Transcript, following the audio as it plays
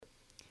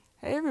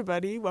Hey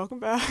everybody, welcome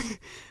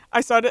back.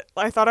 I thought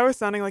I was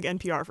sounding like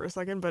NPR for a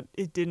second, but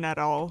it didn't at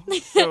all.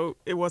 So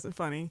it wasn't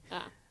funny.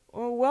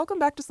 Well, welcome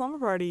back to Slumber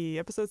Party,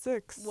 episode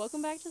 6.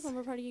 Welcome back to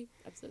Slumber Party,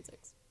 episode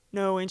 6.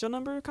 No angel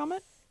number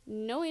comment?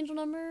 No angel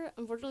number.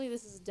 Unfortunately,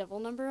 this is a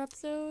devil number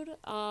episode.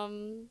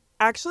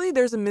 Actually,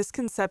 there's a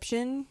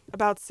misconception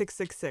about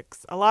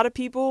 666. A lot of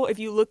people, if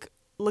you look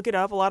it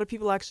up, a lot of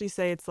people actually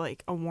say it's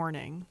like a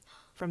warning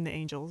from the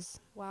angels.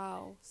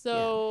 Wow.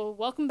 So,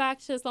 welcome back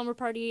to Slumber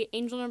Party,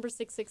 angel number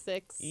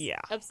 666. Yeah.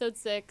 Episode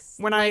 6.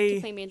 When to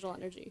claim angel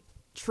energy.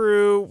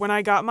 True. When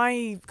I got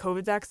my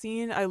COVID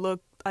vaccine, I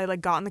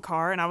got in the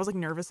car and I was like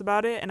nervous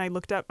about it, and I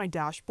looked at my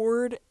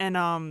dashboard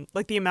and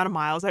like the amount of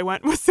miles I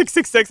went was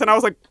 666, and I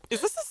was like,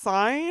 is this a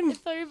sign? I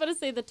thought you were about to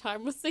say the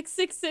time was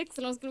 666,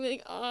 and I was gonna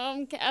be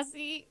like,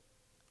 Cassie.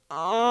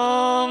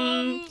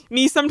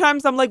 Me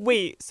sometimes I'm like,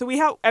 wait, so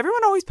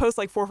everyone always posts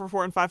like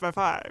 444 and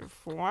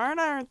 555. Why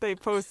aren't they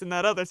posting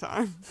that other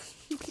time?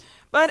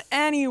 But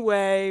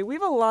anyway, we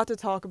have a lot to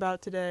talk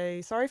about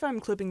today. Sorry if I'm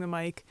clipping the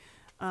mic.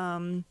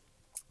 We're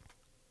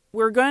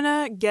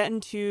gonna get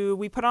into,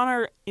 we put on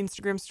our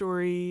Instagram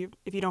story,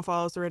 if you don't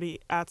follow us already,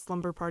 at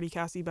Slumber Party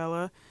Cassie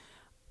Bella.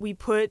 We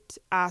put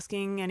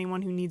asking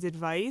anyone who needs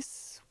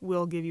advice.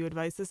 We'll give you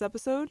advice this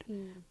episode.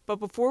 But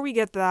before we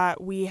get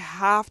that, we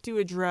have to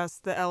address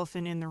the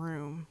elephant in the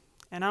room.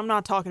 And I'm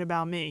not talking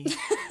about me.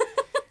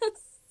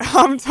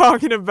 I'm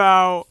talking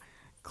about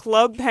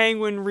Club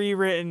Penguin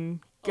Rewritten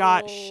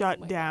got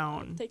shut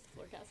down. God. Take the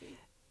floor, Cassie.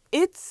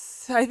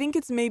 I think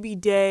it's maybe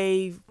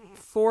day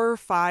 4 or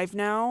 5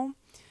 now.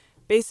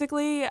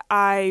 Basically,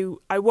 I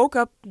woke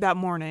up that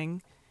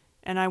morning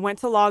and I went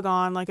to log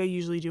on like I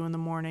usually do in the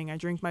morning. I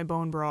drink my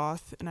bone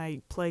broth and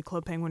I play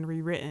Club Penguin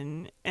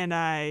Rewritten, and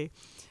I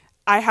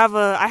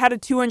had a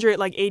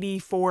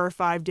 284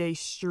 5-day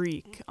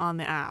streak on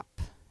the app.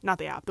 Not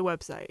the app, the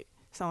website.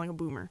 Sound like a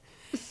boomer.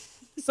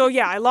 So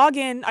yeah, I log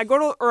in, I go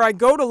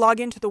to log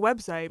into the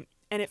website,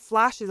 and it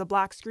flashes a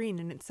black screen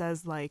and it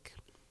says like,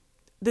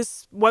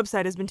 this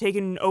website has been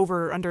taken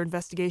over under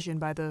investigation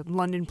by the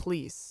London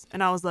police.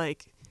 And I was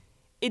like,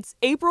 it's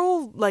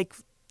April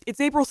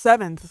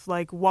 7th.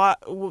 Like,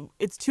 what?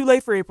 It's too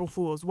late for April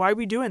Fools. Why are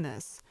we doing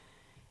this?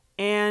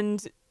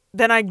 And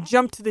then I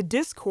jumped to the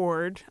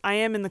Discord. I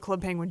am in the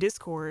Club Penguin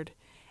Discord,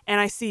 and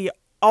I see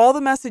all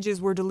the messages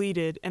were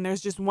deleted, and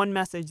there's just one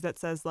message that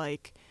says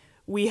like,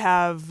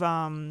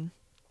 we're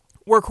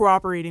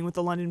cooperating with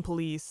the London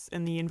police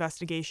in the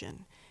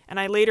investigation. And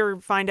I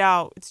later find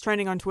out, it's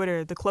trending on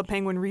Twitter, the Club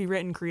Penguin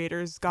Rewritten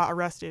creators got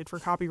arrested for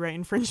copyright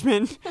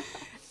infringement.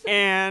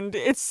 And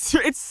it's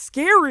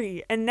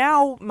scary. And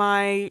now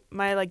my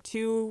like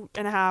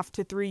 2.5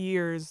 to 3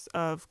 years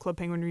of Club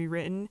Penguin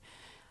Rewritten,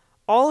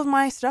 all of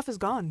my stuff is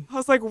gone. I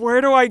was like, where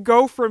do I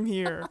go from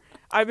here?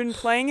 I've been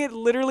playing it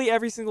literally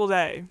every single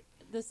day.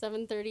 The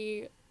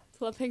 7:30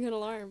 Club Penguin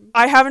alarm.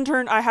 I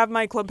have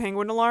my Club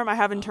Penguin alarm. I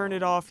haven't turned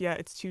it off yet.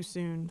 It's too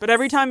soon. But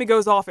every time it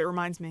goes off, it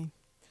reminds me.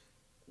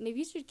 Maybe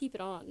you should keep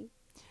it on.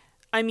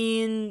 I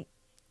mean,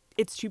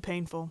 it's too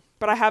painful.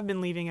 But I have been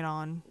leaving it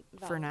on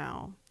for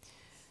now.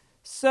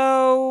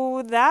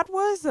 So that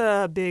was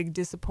a big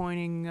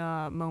disappointing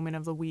moment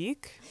of the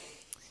week.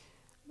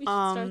 We should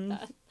start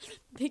that.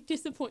 Big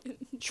disappointment.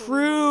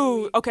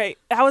 True. Okay,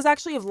 that was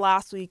actually of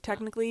last week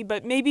technically,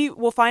 but maybe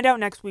we'll find out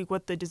next week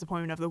what the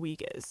disappointment of the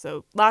week is.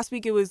 So last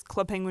week it was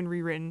Club Penguin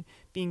Rewritten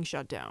being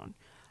shut down.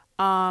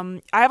 I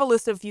have a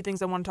list of a few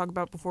things I want to talk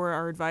about before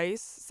our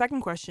advice.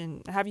 Second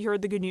question, have you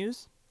heard the good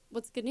news?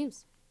 What's good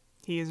news?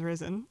 He is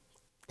risen.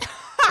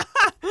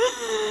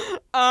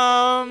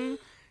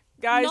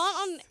 Guys,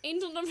 not on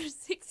angel number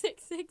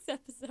 666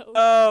 episode.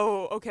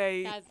 Oh,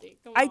 okay. Cassie,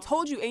 come I on.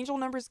 told you angel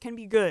numbers can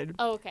be good.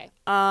 Oh, okay.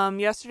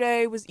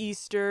 Yesterday was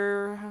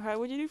Easter.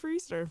 What did you do for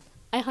Easter?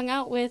 I hung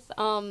out with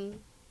my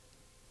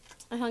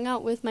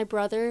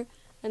brother,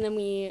 and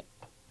then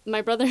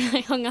my brother and I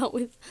hung out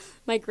with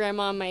my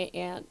grandma, my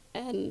aunt,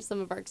 and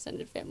some of our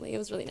extended family. It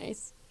was really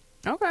nice.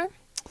 Okay.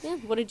 Yeah.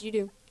 What did you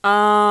do?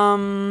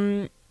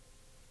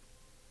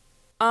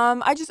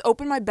 I just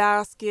opened my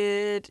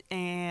basket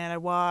and I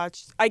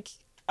watched. I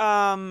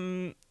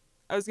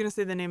was gonna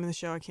say the name of the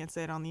show. I can't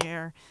say it on the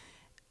air.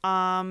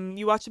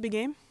 You watched the big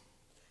game?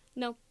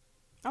 No.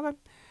 Okay.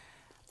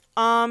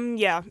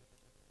 Yeah.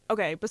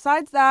 Okay.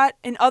 Besides that,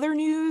 in other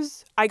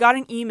news, I got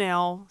an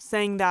email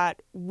saying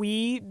that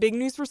big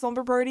news for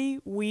Slumber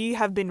Party, we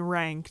have been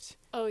ranked.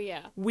 Oh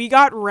yeah. We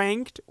got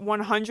ranked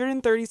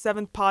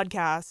 137th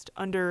podcast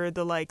under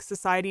the like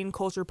Society and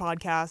Culture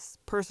Podcasts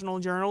personal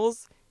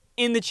journals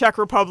in the Czech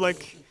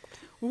Republic.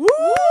 Woo!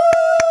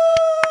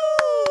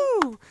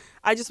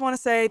 I just want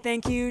to say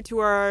thank you to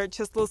our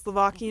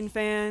Czechoslovakian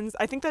fans.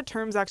 I think that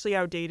term's actually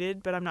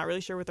outdated, but I'm not really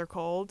sure what they're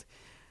called.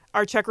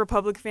 Our Czech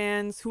Republic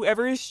fans,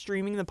 whoever is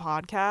streaming the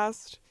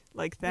podcast,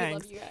 like,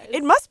 thanks. We love you guys.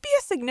 It must be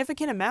a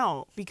significant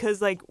amount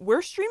because, like,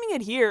 we're streaming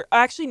it here.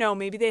 Actually, no,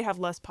 maybe they have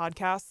less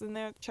podcasts in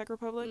the Czech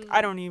Republic.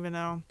 I don't even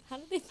know. How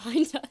did they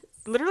find us?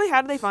 Literally,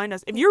 how did they find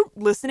us? If you're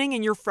listening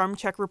and you're from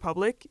Czech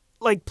Republic,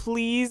 like,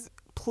 please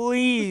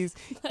please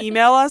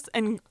email us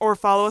or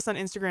follow us on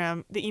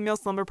Instagram. The email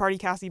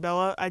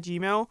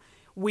slumberpartycassiebella@gmail.com.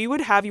 We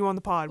would have you on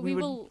the pod. We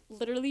will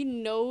literally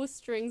no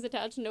strings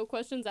attached, no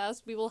questions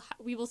asked. We will.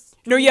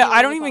 No, yeah,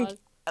 I don't the even. pod.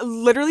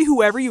 Literally,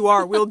 whoever you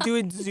are, we'll do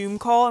a Zoom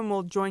call and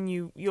we'll join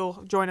you.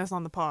 You'll join us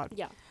on the pod.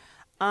 Yeah.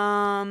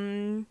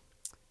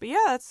 But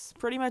yeah, that's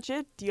pretty much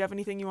it. Do you have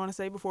anything you want to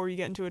say before we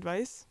get into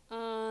advice?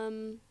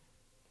 Your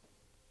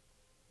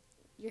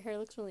hair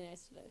looks really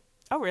nice today.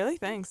 Oh, really?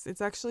 Thanks.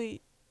 It's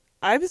actually,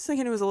 I was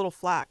thinking it was a little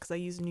flat because I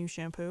used a new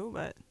shampoo,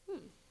 but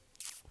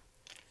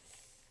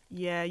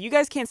yeah, you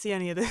guys can't see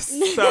any of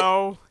this,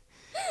 so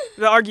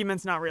the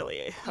argument's not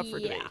really up for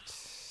debate.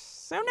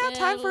 So now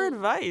time for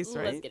advice,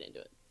 right? Let's get into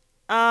it.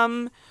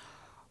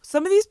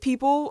 Some of these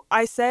people,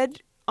 I said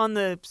on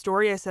the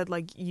story, I said,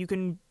 like, you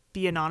can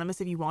be anonymous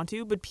if you want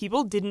to, but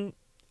people didn't,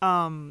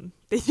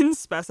 they didn't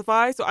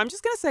specify, so I'm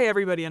just gonna say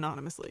everybody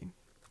anonymously.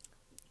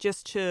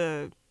 Just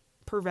to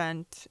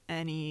prevent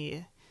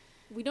any...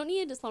 We don't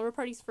need a slumber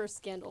party's first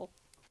scandal.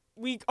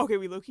 We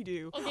low-key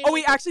do. Okay, oh,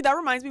 wait, actually, that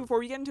reminds me, before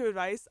we get into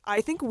advice,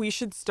 I think we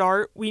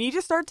need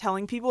to start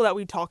telling people that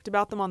we talked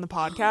about them on the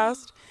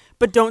podcast,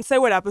 but don't say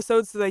what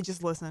episodes so they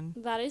just listen.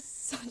 That is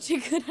such a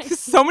good idea. Because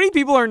so many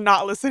people are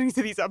not listening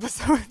to these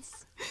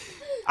episodes.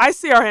 I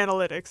see our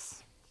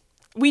analytics.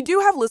 We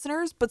do have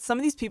listeners, but some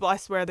of these people, I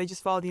swear, they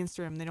just follow the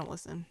Instagram. They don't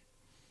listen.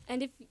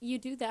 And if you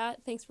do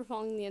that, thanks for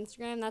following the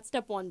Instagram. That's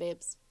step 1,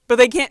 babes. But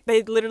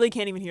they literally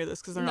can't even hear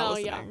this because they're not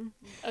listening.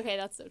 Yeah. Okay,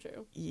 that's so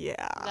true.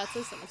 Yeah. That's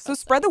so simple. So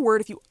spread the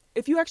word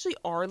if you actually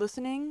are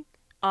listening.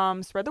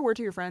 Spread the word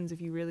to your friends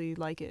if you really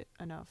like it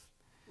enough.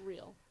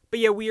 Real. But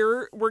yeah,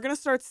 we're gonna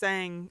start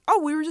saying,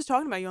 oh, we were just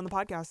talking about you on the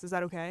podcast. Is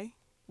that okay?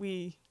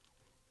 And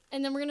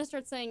then we're gonna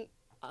start saying,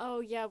 oh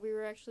yeah, we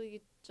were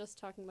actually just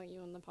talking about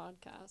you on the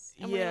podcast.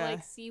 And yeah. we're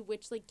gonna see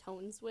which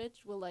tone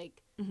switch will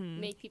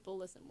make people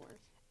listen more.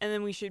 And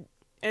then we should,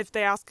 if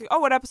they ask, oh,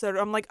 what episode?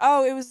 I'm like,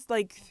 oh, it was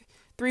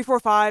 3, 4,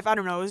 5. I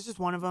don't know. It was just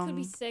one of them. Could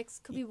be 6.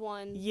 Could be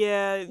 1.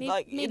 Yeah,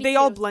 maybe they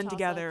all blend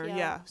together. Up,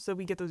 yeah, so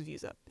we get those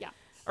views up. Yeah.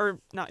 Or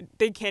not.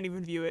 They can't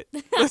even view it.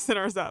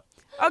 Listeners up.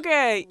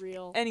 Okay.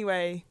 Real.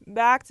 Anyway,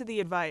 back to the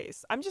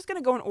advice. I'm just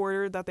gonna go in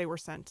order that they were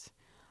sent.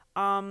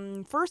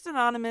 First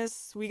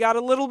anonymous. We got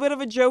a little bit of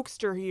a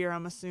jokester here.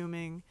 I'm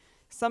assuming.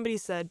 Somebody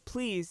said,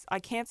 "Please, I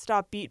can't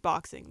stop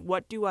beatboxing.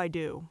 What do I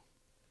do?"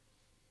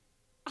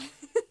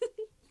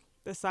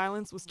 The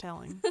silence was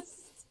telling.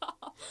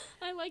 Stop.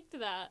 I liked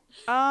that.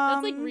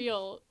 That's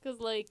real. Cause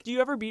do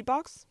you ever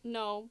beatbox?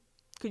 No.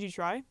 Could you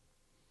try?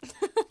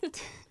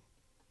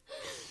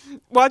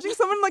 Watching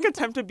someone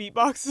attempt to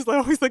beatbox is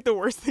always the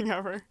worst thing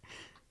ever.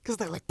 Cause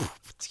they're like. You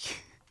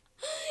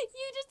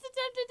just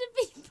attempted to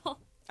beatbox.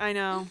 I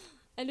know.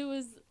 And it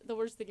was the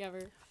worst thing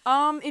ever.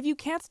 If you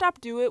can't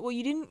stop do it, well,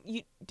 you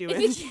do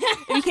it.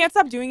 If you can't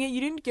stop doing it, you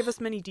didn't give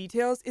us many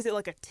details. Is it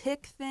a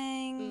tick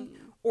thing?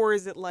 Or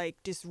is it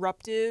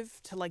disruptive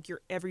to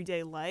your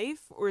everyday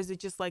life? Or is it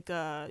just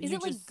a... Is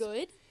it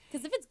good?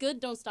 Because if it's good,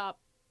 don't stop.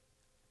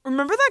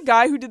 Remember that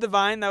guy who did the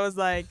Vine that was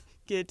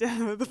get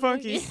down with the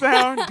funky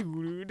sound?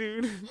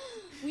 Doo-doo-doo.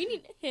 We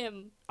need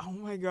him. Oh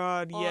my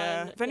god,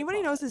 yeah. If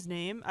anybody knows his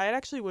name, I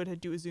actually would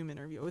do a Zoom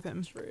interview with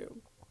him.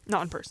 True.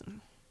 Not in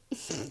person.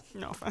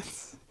 No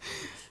offense.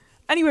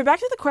 Anyway, back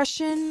to the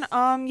question.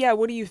 Yeah,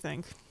 what do you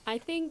think? I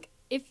think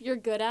if you're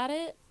good at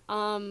it,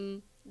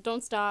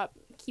 don't stop.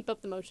 Keep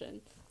up the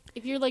motion.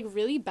 If you're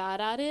really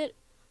bad at it,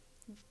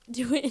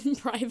 do it in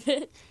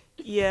private.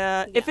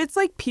 Yeah. If it's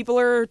people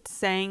are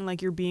saying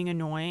you're being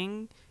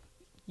annoying,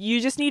 you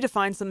just need to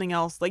find something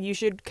else. You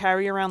should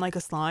carry around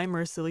a slime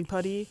or a silly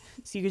putty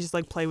so you could just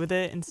play with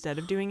it instead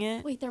of doing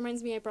it. Wait, that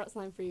reminds me, I brought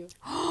slime for you.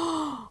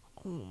 Oh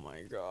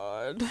my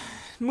god.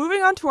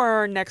 Moving on to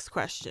our next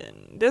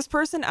question. This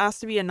person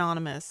asked to be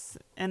anonymous,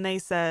 and they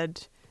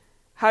said,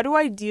 how do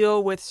I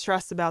deal with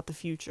stress about the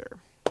future?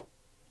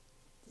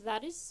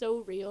 That is so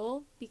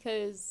real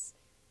because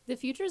the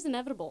future is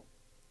inevitable.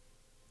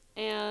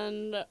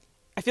 And...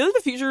 I feel like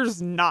the future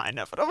is not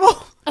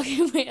inevitable.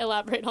 Okay, wait,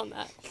 elaborate on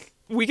that.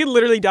 We could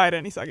literally die at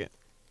any second.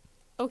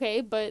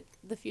 Okay, but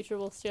the future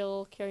will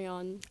still carry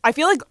on. I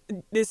feel like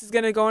this is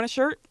going to go on a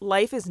shirt.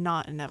 Life is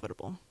not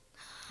inevitable.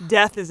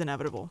 Death is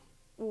inevitable.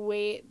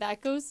 Wait,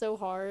 that goes so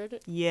hard.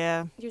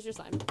 Yeah. Here's your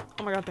slime.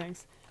 Oh my god,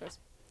 thanks. Of course.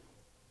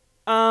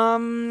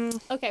 Um.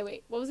 Okay,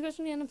 wait. What was the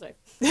question again? I'm sorry.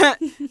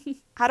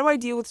 How do I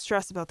deal with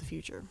stress about the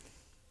future?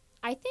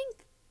 I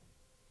think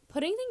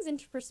putting things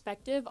into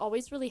perspective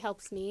always really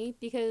helps me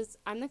because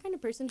I'm the kind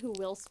of person who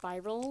will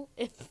spiral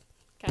if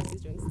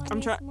Cassie's doing slime.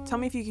 I'm trying. Tell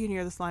me if you can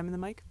hear the slime in the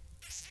mic.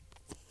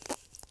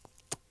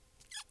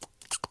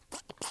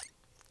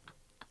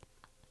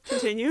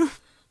 Continue.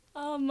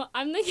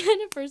 I'm the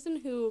kind of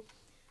person who,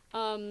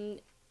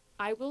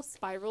 I will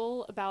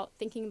spiral about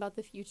thinking about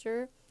the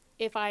future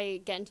if I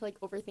get into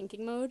overthinking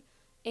mode.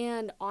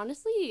 And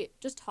honestly,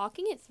 just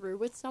talking it through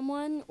with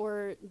someone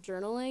or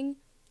journaling,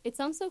 it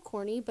sounds so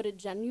corny, but it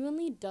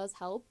genuinely does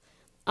help.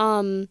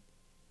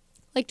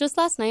 Just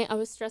last night, I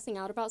was stressing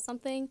out about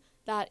something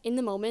that in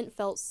the moment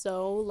felt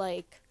so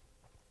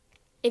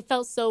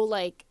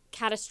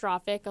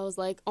catastrophic. I was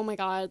like, oh my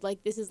God,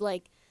 like this is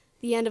like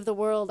the end of the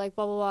world, like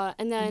blah, blah, blah.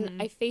 And then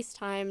I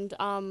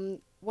FaceTimed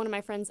one of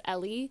my friends,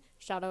 Ellie,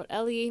 shout out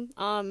Ellie,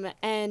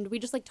 and we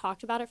just like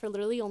talked about it for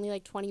literally only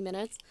like 20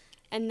 minutes.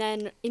 And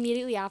then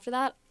immediately after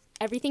that,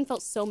 everything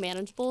felt so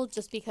manageable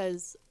just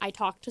because I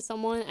talked to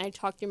someone and I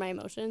talked through my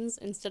emotions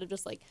instead of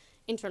just like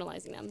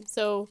internalizing them.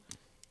 So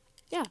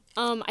yeah,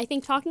 I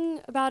think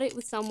talking about it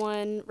with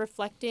someone,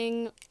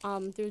 reflecting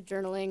through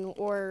journaling,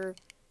 or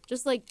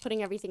just like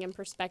putting everything in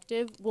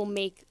perspective will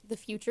make the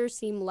future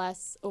seem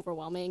less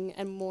overwhelming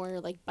and more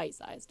like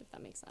bite-sized, if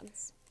that makes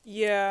sense.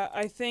 Yeah,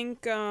 I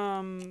think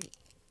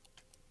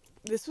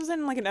this was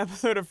in like an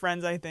episode of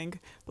Friends, I think.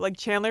 But, like,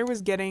 Chandler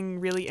was getting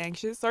really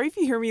anxious. Sorry if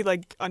you hear me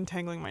like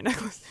untangling my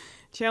necklace.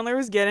 Chandler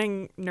was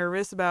getting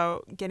nervous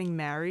about getting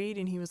married,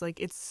 and he was like,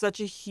 it's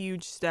such a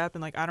huge step,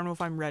 and like, I don't know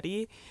if I'm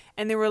ready.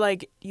 And they were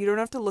like, you don't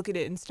have to look at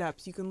it in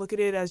steps. You can look at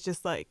it as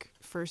just like,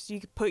 first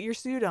you put your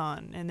suit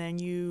on, and then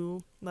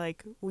you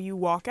you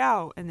walk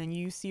out, and then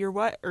you see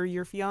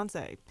your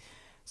fiance.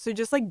 So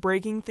just like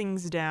breaking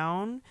things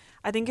down,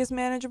 I think is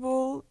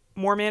manageable.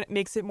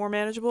 Makes it more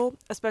manageable,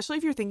 especially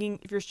if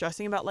you're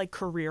stressing about like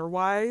career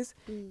wise,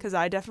 because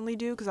I definitely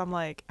do. Because I'm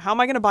like, how am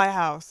I gonna buy a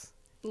house?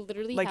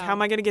 Literally, Like, how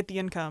am I gonna get the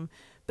income?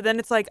 But then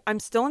it's like, I'm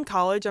still in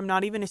college. I'm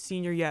not even a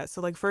senior yet.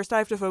 So like, first I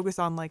have to focus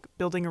on like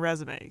building a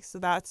resume. So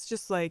that's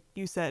just like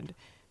you said,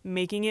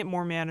 making it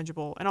more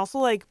manageable, and also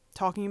like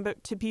talking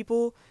about to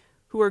people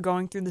who are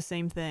going through the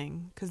same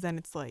thing. Because then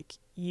it's like,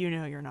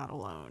 you're not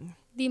alone.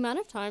 The amount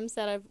of times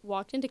that I've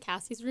walked into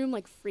Cassie's room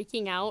like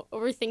freaking out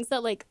over things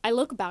that like I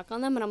look back on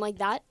them and I'm like,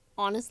 that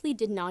honestly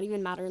did not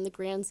even matter in the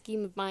grand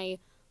scheme of my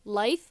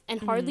life,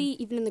 and hardly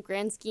even in the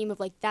grand scheme of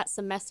like that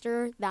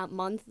semester, that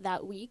month,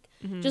 that week.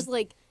 Just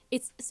like,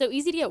 it's so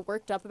easy to get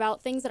worked up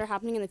about things that are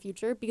happening in the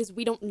future because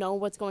we don't know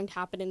what's going to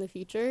happen in the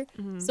future.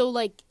 So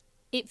like,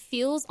 it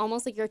feels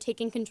almost like you're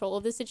taking control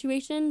of the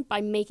situation by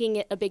making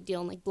it a big deal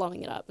and like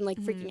blowing it up and like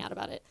freaking out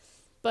about it.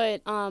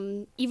 But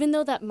even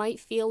though that might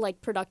feel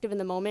like productive in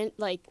the moment,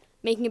 like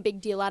making a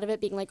big deal out of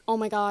it, being like, oh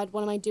my God,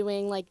 what am I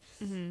doing? Like,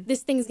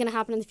 this thing's going to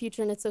happen in the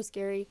future and it's so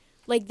scary.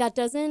 Like,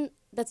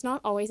 that's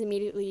not always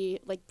immediately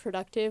like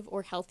productive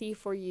or healthy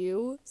for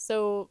you.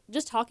 So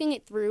just talking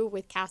it through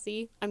with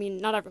Cassie, I mean,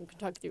 not everyone can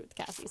talk through with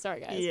Cassie,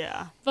 sorry guys.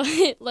 Yeah.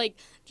 But like,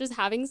 just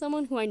having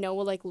someone who I know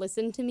will like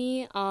listen to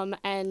me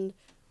and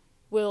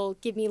will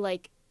give me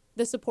like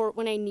the support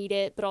when I need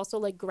it, but also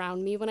like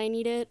ground me when I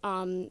need it,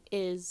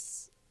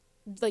 is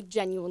like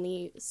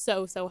genuinely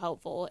so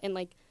helpful, and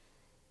like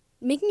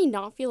make me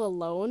not feel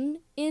alone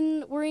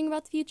in worrying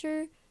about the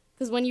future,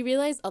 because when you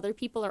realize other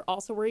people are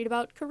also worried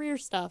about career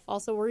stuff,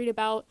 also worried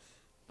about,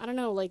 I don't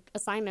know, like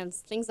assignments,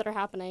 things that are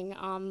happening,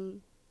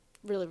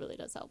 really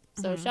does help.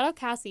 So shout out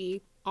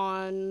Cassie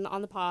on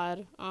the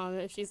pod,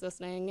 if she's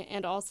listening,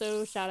 and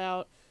also shout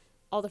out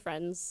all the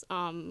friends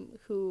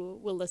who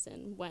will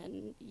listen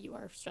when you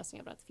are stressing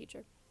about the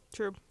future.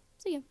 True.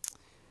 So yeah.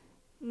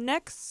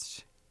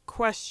 Next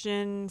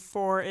question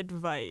for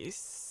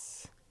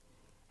advice.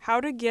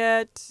 How to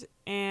get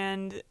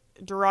and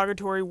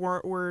derogatory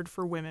word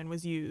for women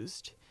was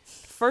used.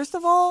 First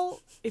of all,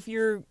 if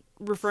you're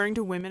referring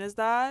to women as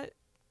that,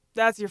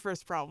 that's your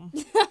first problem.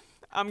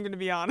 I'm going to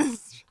be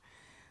honest.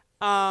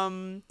 A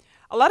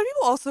lot of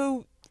people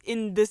also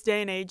in this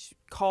day and age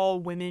call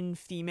women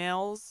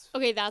females.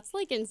 Okay, that's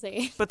like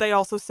insane. But they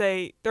also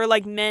say they're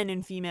like men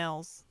and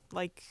females.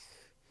 Like,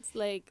 it's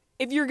like,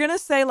 if you're gonna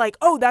say like,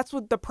 oh, that's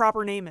what the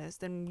proper name is,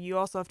 then you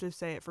also have to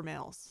say it for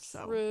males.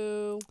 So.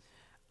 True.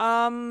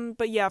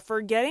 But yeah,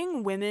 for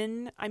getting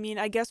women, I mean,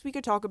 I guess we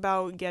could talk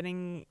about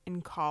getting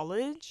in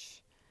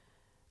college.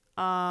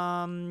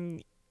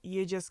 You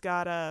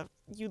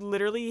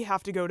literally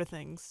have to go to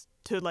things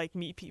to like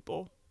meet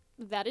people.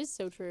 That is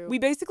so true. We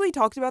basically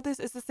talked about this.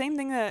 It's the same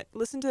thing that,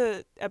 listen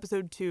to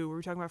episode 2 where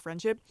we're talking about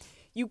friendship.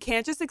 You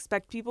can't just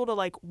expect people to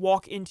like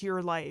walk into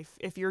your life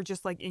if you're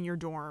just like in your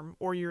dorm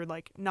or you're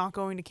like not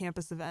going to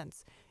campus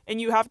events. And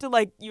you have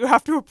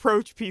to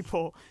approach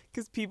people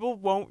because people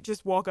won't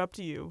just walk up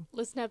to you.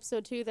 Listen to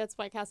episode 2. That's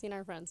why Cassie and I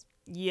are friends.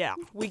 Yeah,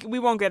 we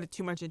won't get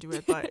too much into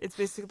it, but it's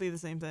basically the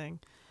same thing.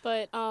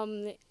 But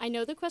I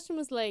know the question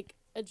was like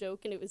a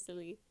joke and it was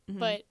silly.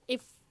 But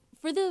if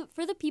for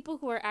the people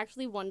who are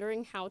actually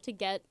wondering how to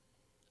get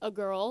a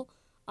girl,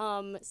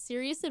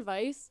 serious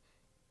advice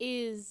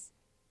is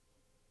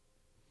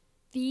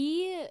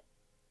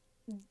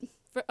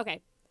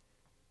okay.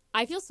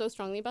 I feel so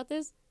strongly about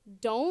this.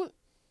 Don't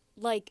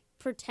like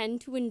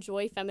pretend to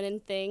enjoy feminine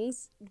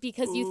things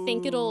because you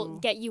think it'll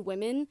get you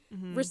women.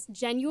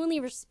 Genuinely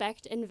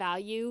respect and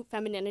value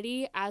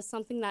femininity as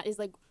something that is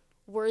like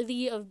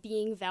worthy of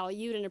being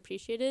valued and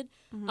appreciated.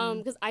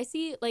 Because I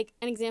see like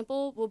an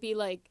example will be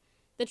like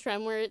the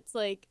trend where it's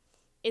like,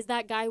 is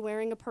that guy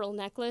wearing a pearl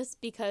necklace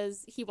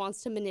because he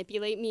wants to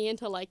manipulate me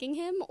into liking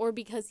him, or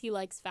because he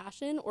likes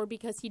fashion, or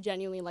because he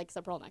genuinely likes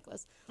a pearl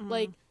necklace?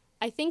 Like,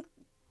 I think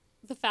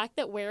the fact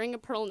that wearing a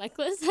pearl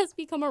necklace has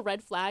become a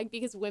red flag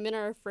because women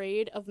are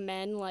afraid of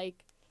men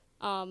like,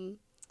 I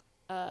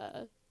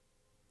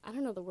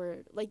don't know the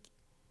word, like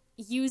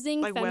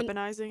using Like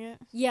weaponizing it.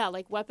 Yeah,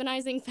 like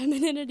weaponizing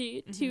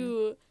femininity Mm-hmm.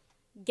 to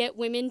get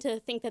women to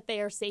think that they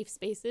are safe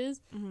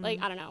spaces. Mm-hmm.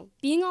 Like, I don't know,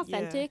 being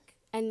authentic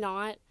and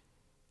not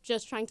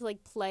just trying to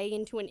like play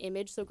into an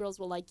image so girls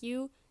will like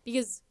you,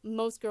 because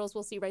most girls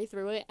will see right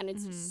through it and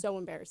it's so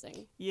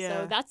embarrassing. Yeah.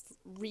 So that's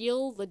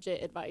real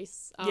legit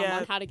advice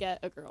on how to get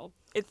a girl.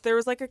 There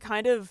was like a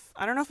kind of,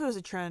 I don't know if it was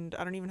a trend.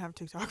 I don't even have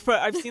TikTok, but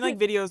I've seen like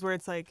videos where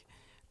it's like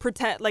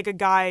pretend like a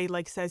guy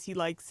like says he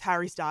likes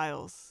Harry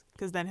Styles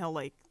because then he'll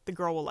like the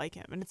girl will like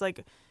him, and it's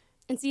like,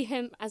 And see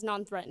him as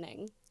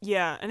non-threatening.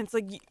 yeah, and it's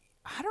like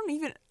how do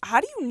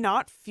you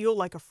not feel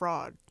like a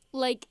fraud?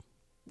 Like,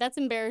 that's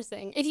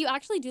embarrassing. If you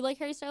actually do like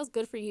Harry Styles,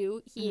 good for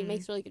you. He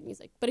makes really good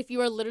music. But if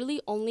you are literally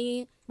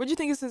only... What do you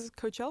think is his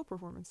Coachella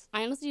performance?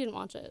 I honestly didn't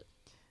watch it.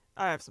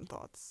 I have some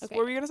thoughts. Okay.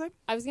 What were you going to say?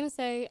 I was going to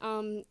say,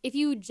 if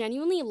you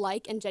genuinely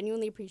like and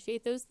genuinely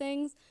appreciate those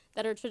things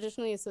that are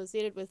traditionally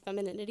associated with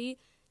femininity,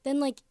 then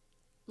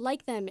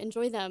like them,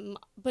 enjoy them.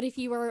 But if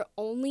you are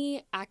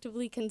only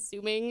actively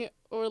consuming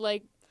or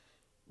like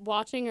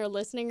watching or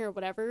listening or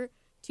whatever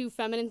to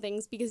feminine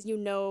things because you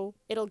know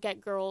it'll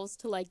get girls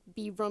to like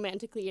be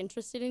romantically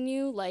interested in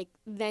you, like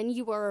then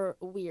you are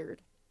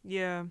weird.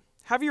 Yeah.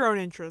 Have your own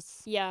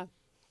interests. Yeah.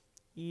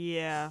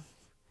 Yeah.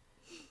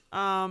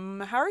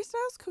 Harry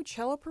Styles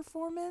Coachella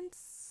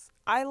performance.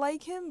 I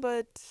like him,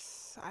 but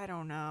I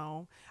don't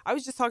know. I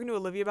was just talking to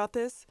Olivia about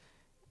this,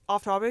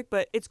 off topic,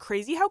 but it's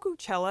crazy how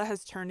Coachella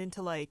has turned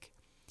into like,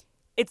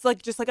 it's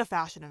like just like a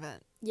fashion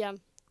event. Yeah.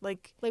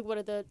 Like what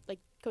are the like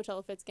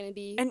Coachella fits gonna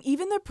be? And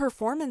even the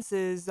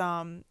performances,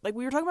 like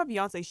we were talking about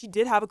Beyonce, she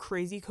did have a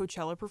crazy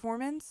Coachella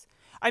performance.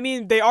 I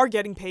mean, they are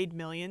getting paid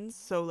millions,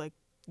 so like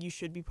you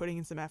should be putting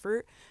in some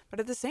effort. But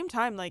at the same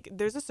time, like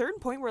there's a certain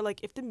point where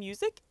like if the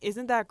music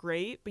isn't that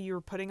great, but you're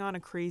putting on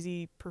a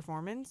crazy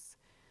performance,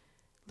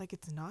 like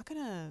it's not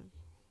gonna...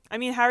 I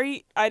mean,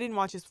 Harry, I didn't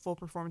watch his full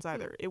performance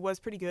either. It was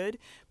pretty good,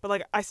 but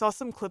like I saw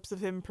some clips of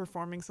him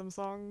performing some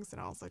songs,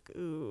 and I was like,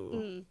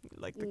 ooh,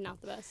 like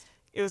not the best.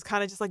 It was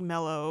kind of just like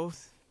mellow,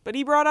 but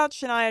he brought out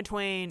Shania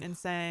Twain and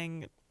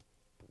sang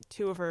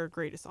two of her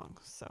greatest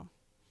songs. So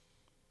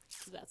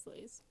that's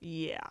Liz.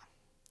 Yeah.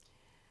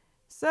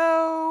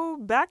 So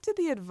back to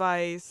the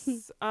advice.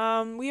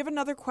 We have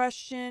another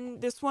question.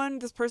 This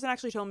person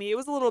actually told me it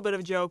was a little bit of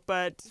a joke,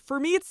 but for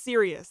me it's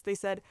serious. They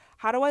said,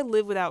 "How do I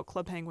live without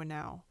Club Penguin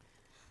now?"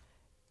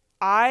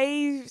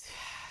 I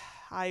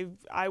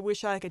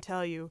wish I could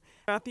tell you.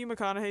 Matthew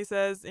McConaughey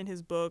says in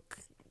his book,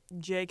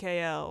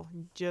 JKL,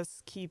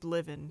 just keep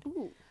living.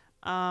 Ooh.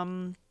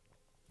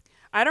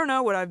 I don't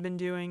know what I've been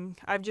doing.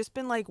 I've just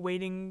been like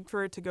waiting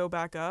for it to go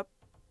back up,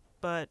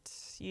 but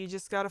you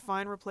just gotta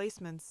find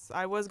replacements.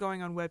 I was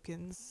going on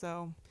Webkins,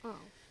 so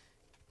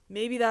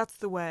maybe that's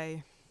the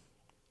way.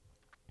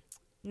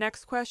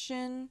 Next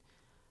question.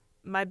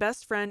 My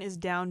best friend is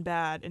down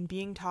bad and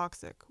being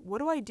toxic. What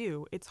do I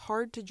do? It's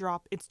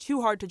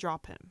too hard to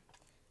drop him.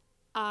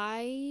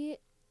 I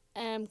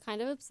am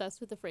kind of obsessed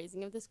with the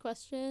phrasing of this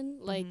question.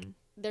 Like,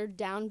 they're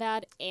down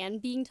bad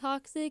and being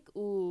toxic.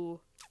 Ooh.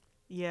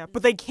 Yeah,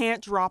 but they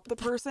can't drop the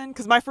person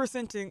because my first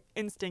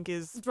instinct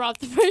is... Drop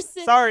the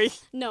person? Sorry.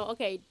 No,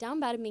 okay, down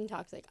bad and being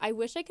toxic. I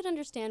wish I could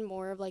understand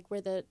more of, like,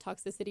 where the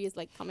toxicity is,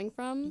 like, coming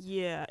from.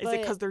 Yeah. Is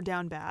it because they're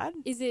down bad?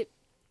 Is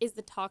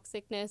the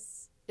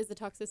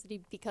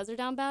toxicity because they're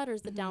down bad, or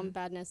is the down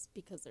badness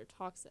because they're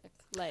toxic?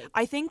 Like,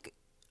 I think...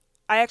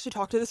 I actually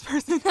talked to this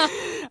person.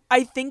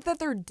 I think that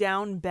they're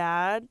down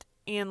bad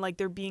and like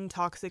they're being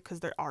toxic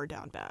because they are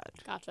down bad.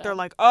 Gotcha. They're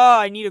like, oh,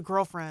 I need a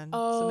girlfriend.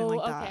 Something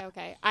like that.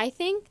 Okay. I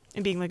think...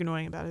 And being like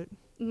annoying about it.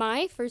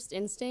 My first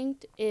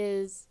instinct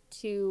is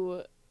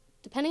to,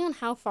 depending on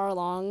how far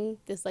along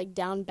this like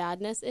down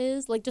badness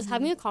is, like just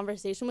having a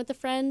conversation with a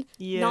friend,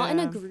 not in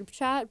a group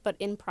chat, but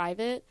in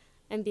private,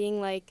 and being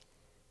like,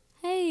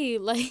 hey,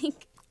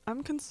 like...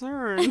 I'm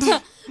concerned.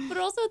 But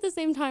also at the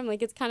same time,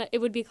 like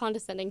it would be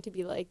condescending to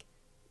be like,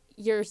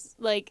 you're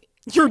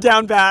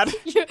down bad.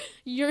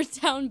 You're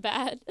down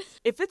bad.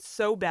 If it's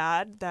so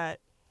bad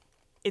that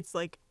it's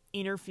like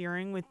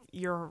interfering with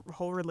your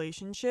whole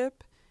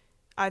relationship,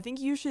 I think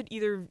you should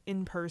either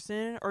in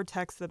person or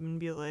text them and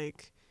be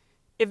like,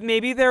 if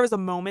maybe there was a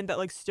moment that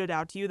like stood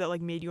out to you that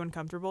like made you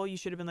uncomfortable, you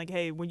should have been like,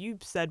 hey, what you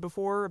said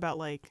before about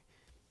like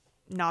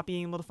not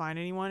being able to find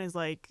anyone is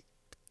like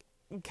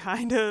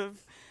kind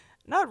of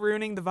not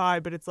ruining the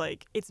vibe, but it's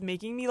like it's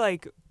making me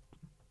like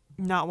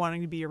not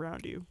wanting to be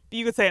around you.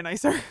 You could say it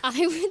nicer.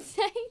 I would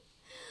say.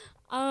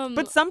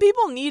 But some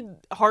people need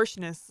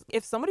harshness.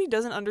 If somebody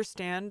doesn't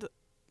understand,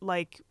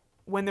 like,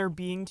 when they're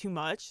being too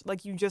much,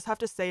 like, you just have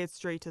to say it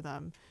straight to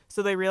them.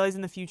 So they realize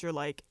in the future,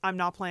 like, I'm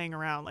not playing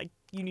around. Like,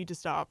 you need to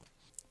stop.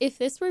 If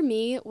this were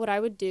me, what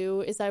I would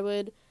do is I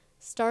would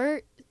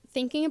start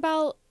thinking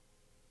about,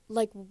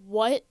 like,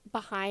 what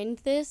behind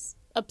this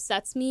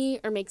upsets me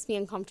or makes me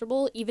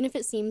uncomfortable, even if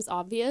it seems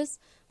obvious.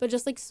 But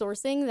just, like,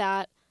 sourcing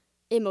that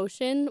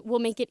emotion will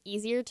make it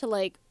easier to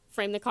like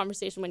frame the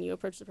conversation when you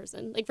approach the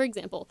person. Like, for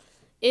example,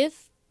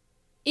 if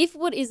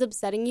what is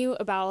upsetting you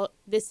about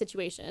this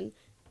situation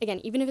again,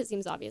 even if it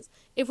seems obvious,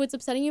 if what's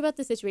upsetting you about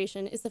the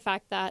situation is the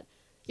fact that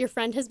your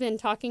friend has been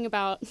talking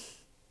about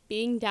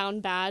being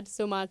down bad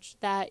so much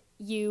that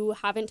you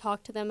haven't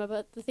talked to them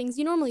about the things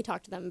you normally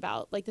talk to them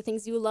about, like the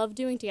things you love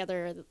doing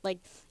together, like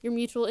your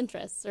mutual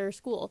interests or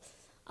school.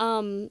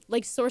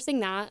 Like sourcing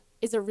that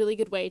is a really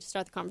good way to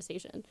start the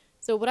conversation.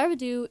 So what I would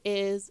do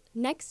is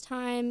next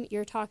time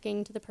you're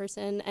talking to the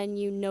person and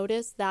you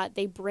notice that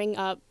they bring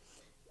up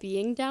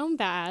being down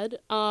bad,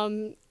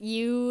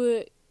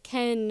 you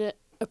can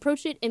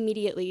approach it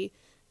immediately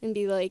and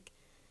be like,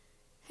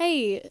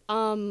 hey,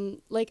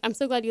 like, I'm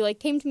so glad you, like,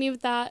 came to me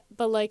with that,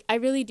 but, like, I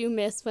really do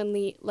miss when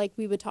we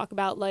would talk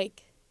about,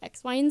 like,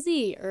 X, Y, and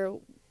Z, or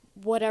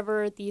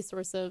whatever the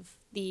source of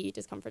the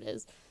discomfort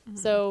is. Mm-hmm.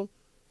 So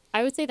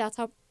I would say that's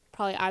how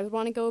probably I would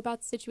want to go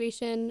about the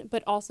situation,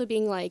 but also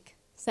being, like,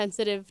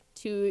 sensitive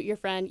to your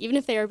friend, even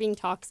if they are being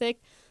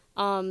toxic.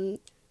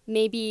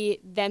 Maybe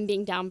them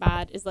being down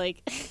bad is,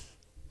 like,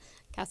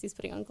 Cassie's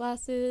putting on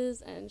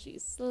glasses, and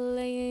she's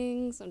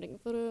slaying, so I'm taking a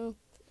photo.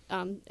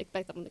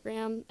 Expect that on the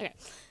gram. Okay.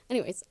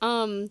 Anyways,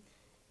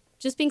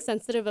 just being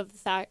sensitive of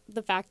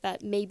the fact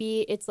that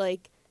maybe it's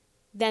like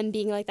them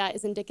being like that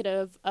is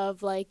indicative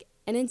of like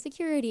an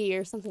insecurity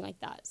or something like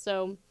that.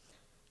 So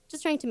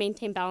just trying to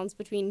maintain balance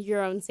between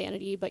your own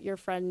sanity, but your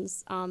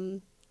friends'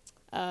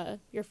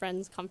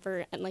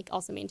 comfort and like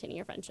also maintaining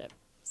your friendship.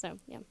 So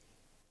yeah.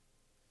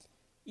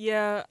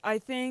 Yeah, I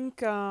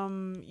think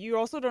you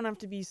also don't have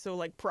to be so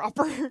like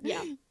proper.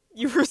 Yeah.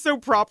 You were so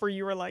proper,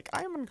 you were like,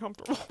 I am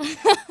uncomfortable.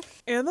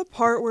 And the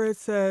part where it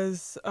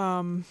says,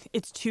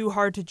 it's too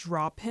hard to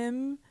drop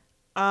him,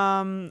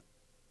 I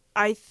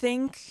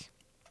think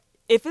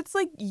if it's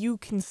like you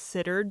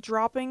considered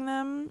dropping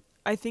them,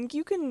 I think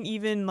you can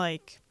even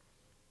like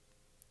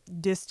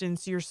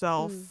distance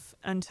yourself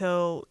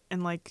until,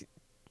 and like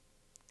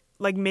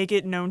make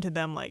it known to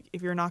them, like,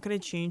 if you're not going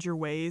to change your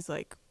ways,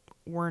 like,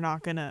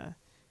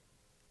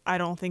 I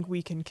don't think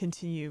we can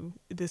continue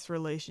this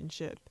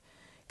relationship.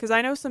 Because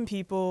I know some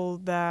people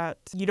that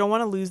you don't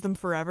want to lose them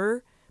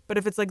forever, but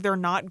if it's like they're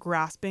not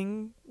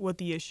grasping what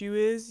the issue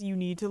is, you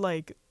need to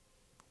like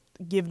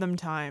give them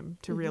time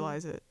to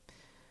realize it.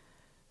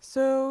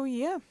 So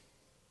yeah.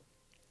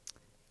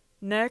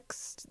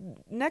 Next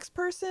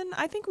person,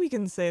 I think we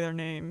can say their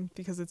name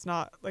because it's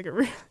not like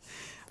a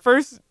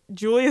First,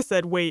 Julia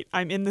said, wait,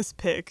 I'm in this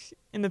pic,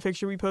 in the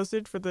picture we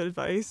posted for the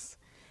advice.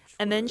 True.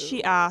 And then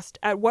she asked,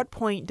 at what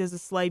point does a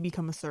slay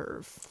become a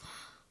serve?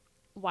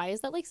 Why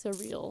is that like so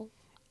real?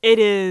 It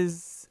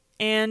is,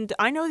 and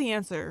I know the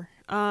answer.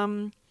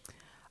 A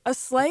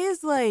slay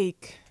is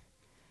like,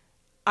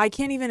 I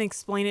can't even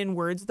explain it in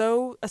words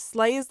though. A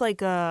slay is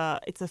like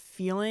it's a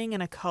feeling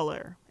and a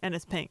color, and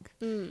it's pink,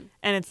 and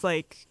it's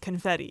like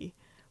confetti.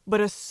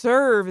 But a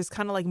serve is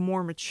kind of like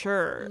more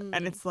mature,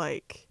 and it's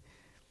like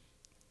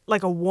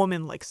a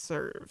woman like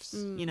serves,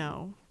 you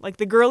know, like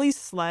the girlies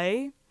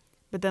slay,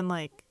 but then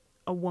like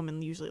a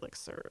woman usually like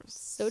serves.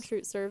 So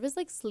true. Serve is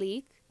like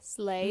sleek.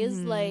 Slay is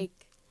like.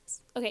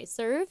 Okay,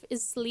 serve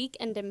is sleek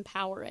and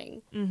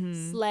empowering.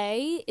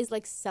 Slay is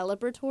like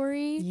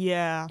celebratory.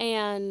 Yeah.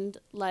 And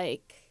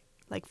like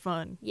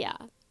fun. Yeah.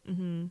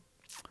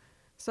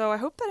 So I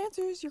hope that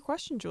answers your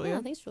question, Julia. Yeah,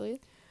 thanks, Julia.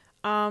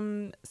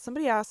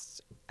 Somebody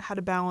asked how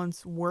to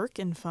balance work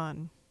and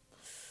fun.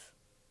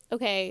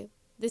 Okay,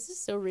 this is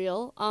so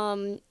real.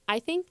 I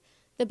think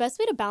the best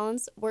way to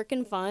balance work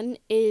and fun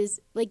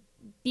is like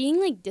being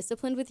like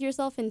disciplined with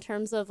yourself in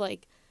terms of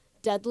like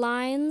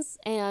deadlines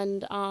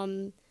and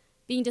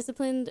being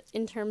disciplined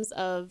in terms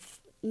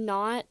of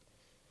not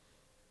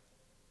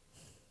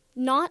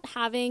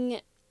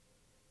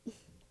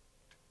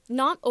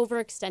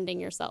overextending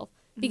yourself,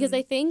 because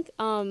I think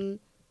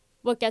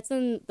what gets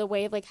in the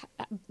way of like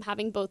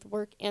having both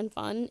work and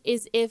fun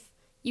is if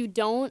you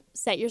don't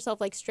set yourself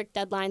like strict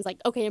deadlines,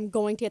 like, okay, I'm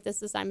going to get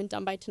this assignment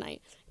done by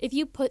tonight. If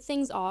you put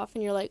things off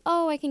and you're like,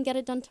 oh, I can get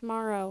it done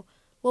tomorrow.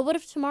 Well, what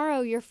if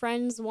tomorrow your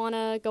friends want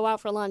to go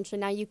out for lunch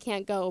and now you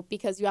can't go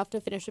because you have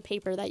to finish a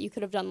paper that you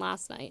could have done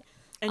last night?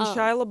 And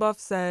Shia LaBeouf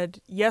said,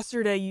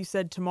 yesterday you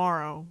said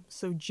tomorrow,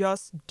 so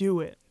just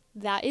do it.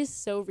 That is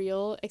so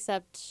real,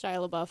 except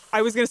Shia LaBeouf.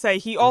 I was going to say,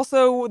 he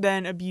also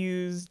then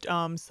abused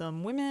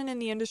some women in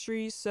the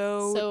industry,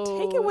 so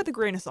take it with a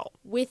grain of salt.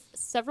 With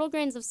several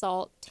grains of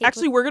salt.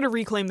 Actually, we're going to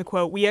reclaim the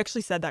quote. We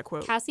actually said that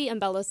quote. Cassie and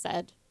Bella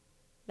said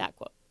that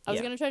quote. I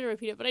was going to try to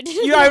repeat it, but I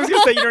didn't. Yeah, I was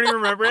going to say, you don't even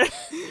remember it.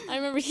 I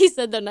remember he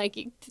said the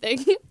Nike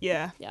thing.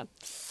 Yeah. Yeah.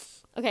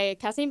 Okay,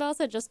 Cassie and Bella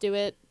said just do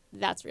it.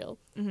 That's real.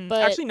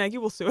 But actually, Nike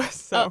will sue us.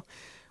 So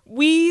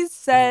we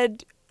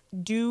said,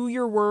 do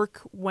your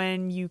work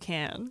when you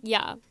can.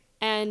 Yeah.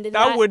 And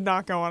that would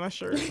not go on a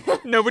shirt.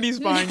 Nobody's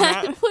buying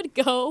that. That would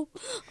go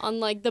on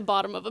like the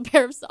bottom of a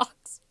pair of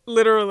socks.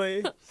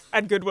 Literally.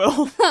 At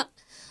Goodwill.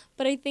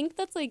 But I think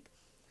that's like,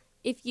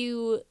 if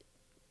you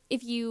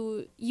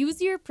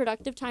use your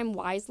productive time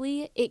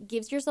wisely, it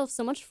gives yourself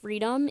so much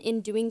freedom in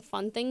doing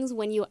fun things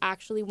when you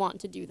actually want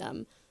to do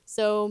them.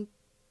 So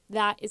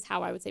that is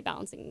how I would say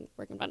balancing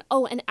work and fun.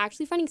 Oh, and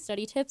actually finding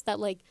study tips that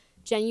like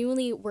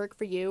genuinely work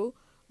for you.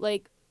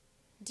 Like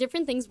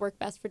different things work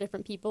best for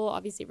different people.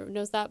 Obviously, everyone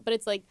knows that. But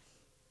it's like,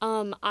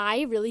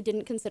 I really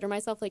didn't consider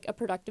myself like a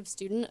productive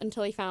student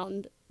until I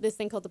found this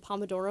thing called the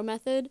Pomodoro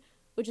method,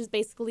 which is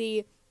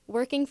basically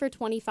working for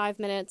 25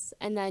 minutes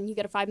and then you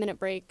get a 5-minute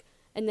break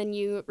and then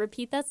you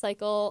repeat that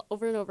cycle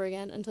over and over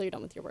again until you're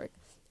done with your work.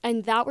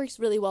 And that works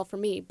really well for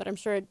me, but I'm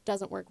sure it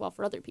doesn't work well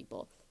for other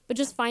people. But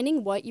just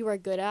finding what you are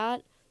good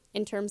at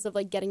in terms of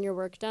like getting your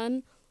work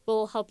done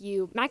will help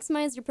you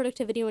maximize your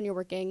productivity when you're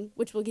working,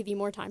 which will give you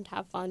more time to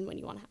have fun when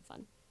you want to have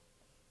fun.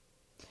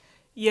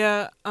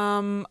 Yeah,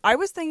 I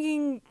was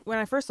thinking when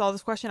I first saw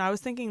this question, I was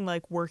thinking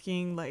like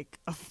working like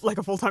a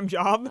full-time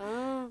job.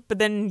 But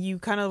then you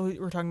kind of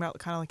were talking about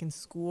kind of like in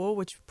school,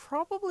 which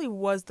probably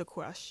was the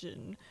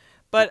question.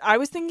 But I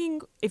was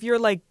thinking if you're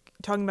like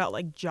talking about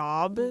like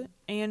job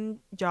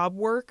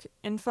work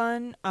and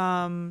fun,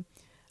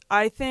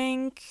 I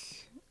think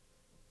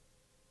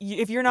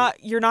if you're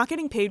not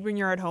getting paid when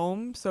you're at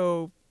home,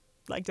 so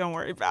like don't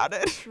worry about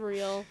it.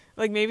 Real.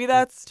 Like maybe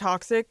that's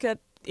toxic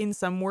in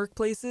some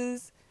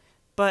workplaces.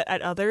 But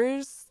at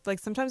others, like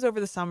sometimes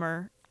over the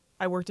summer,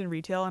 I worked in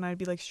retail and I'd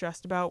be like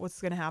stressed about what's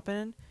going to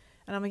happen.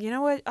 And I'm like, you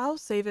know what? I'll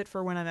save it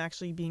for when I'm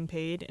actually being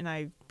paid and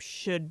I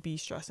should be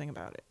stressing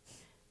about it.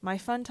 My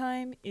fun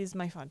time is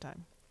my fun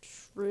time.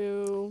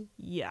 True.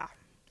 Yeah.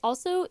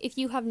 Also, if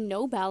you have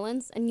no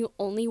balance and you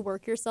only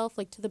work yourself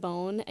like to the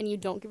bone and you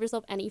don't give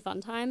yourself any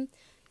fun time,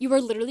 you are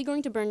literally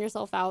going to burn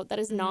yourself out. That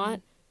is not...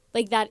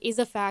 Like, that is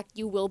a fact.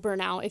 You will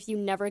burn out if you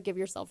never give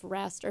yourself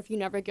rest or if you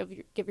never give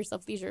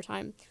yourself leisure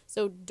time.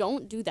 So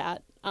don't do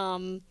that.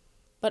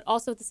 But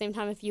also at the same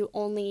time, if you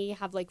only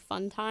have, like,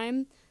 fun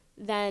time,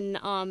 then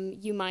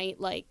you might,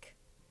 like...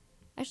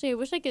 Actually, I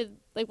wish I could...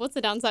 Like, what's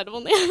the downside of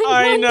only having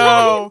I fun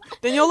know. time?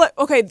 Then you'll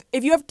okay,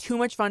 if you have too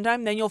much fun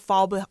time, then you'll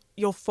fall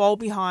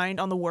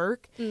behind on the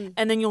work,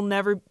 and then you'll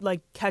never,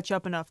 like, catch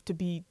up enough to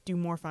do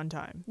more fun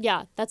time.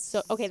 Yeah, that's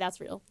so... Okay, that's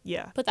real.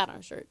 Yeah. Put that on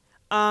a shirt.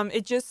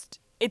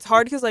 It's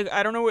hard because like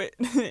I don't know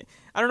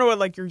what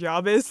like your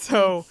job is,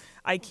 so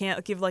I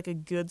can't give like a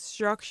good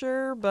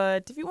structure.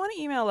 But if you want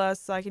to email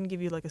us, I can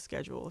give you like a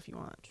schedule if you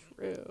want.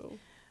 True.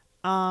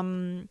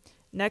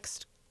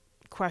 Next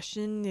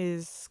question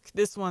is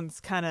this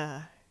one's kind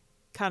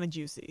of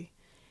juicy.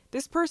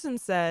 This person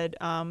said,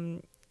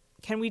 "Can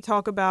we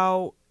talk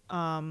about?"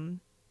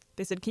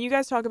 They said, "Can you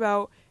guys talk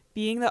about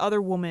being the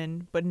other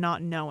woman but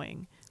not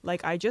knowing?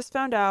 Like I just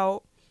found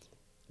out."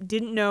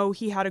 Didn't know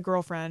he had a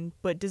girlfriend,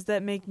 but does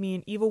that make me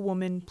an evil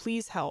woman?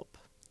 Please help.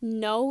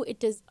 No, it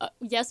does.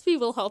 Yes, we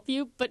will help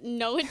you, but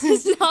no, it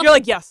does not. You're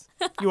like, yes,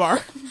 you are.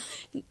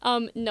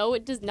 No,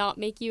 it does not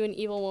make you an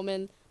evil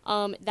woman.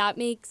 That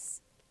makes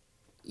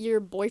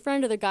your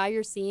boyfriend or the guy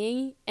you're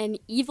seeing an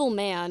evil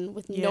man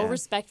with no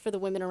respect for the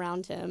women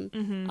around him.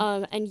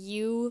 Mm-hmm. And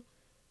you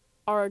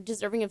are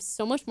deserving of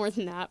so much more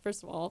than that,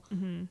 first of all.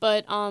 Mm-hmm.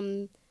 But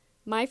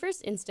my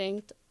first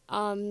instinct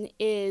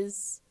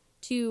is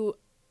to...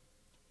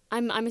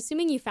 I'm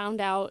assuming you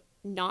found out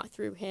not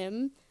through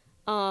him.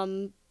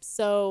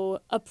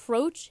 So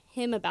approach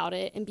him about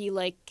it and be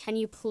like, can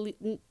you please,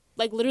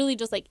 like literally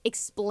just like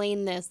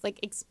explain this, like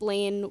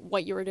explain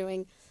what you were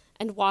doing,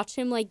 and watch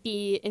him like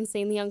be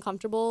insanely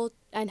uncomfortable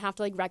and have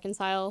to like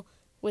reconcile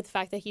with the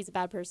fact that he's a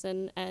bad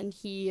person and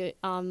he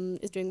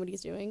is doing what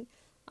he's doing.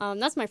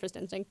 That's my first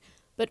instinct.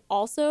 But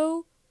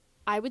also,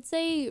 I would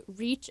say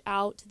reach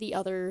out to the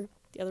other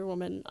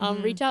woman.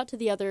 Reach out to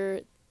the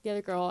other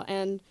girl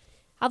and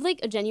have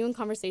like a genuine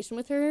conversation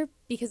with her,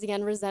 because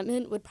again,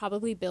 resentment would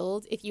probably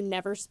build if you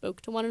never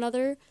spoke to one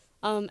another,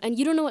 and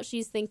you don't know what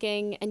she's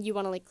thinking and you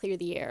want to like clear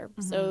the air.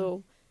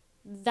 So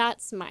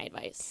that's my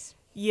advice.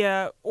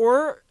 Yeah,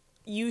 or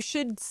you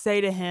should say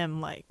to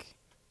him like,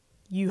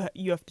 you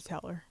have to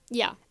tell her.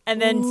 Yeah.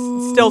 And then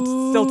still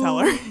tell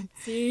her.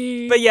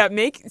 See. But yeah,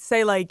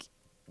 say like,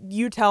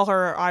 you tell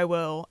her, I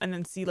will, and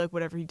then see like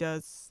whatever he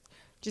does.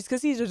 Just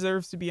because he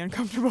deserves to be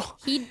uncomfortable.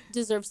 He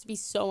deserves to be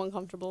so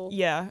uncomfortable.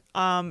 Yeah.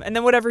 And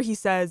then whatever he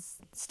says,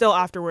 still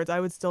afterwards, I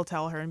would still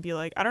tell her and be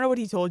like, I don't know what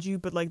he told you,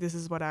 but like this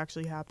is what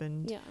actually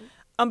happened. Yeah.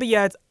 But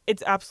yeah,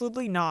 it's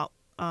absolutely not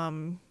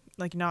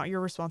like not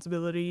your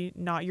responsibility,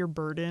 not your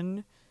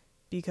burden,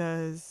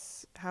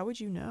 because how would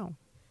you know?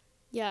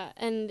 Yeah,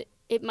 and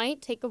it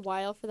might take a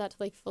while for that to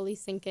like fully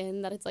sink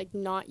in that it's like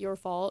not your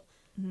fault,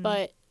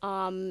 but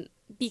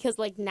because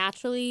like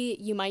naturally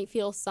you might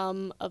feel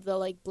some of the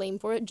like blame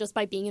for it just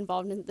by being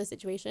involved in the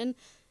situation.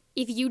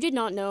 If you did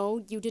not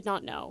know, you did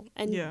not know,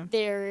 and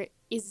there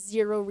is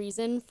zero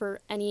reason for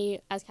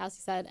any, as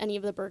Cassie said, any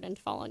of the burden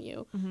to fall on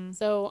you.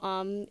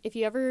 So if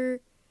you ever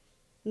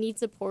need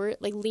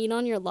support, like lean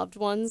on your loved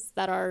ones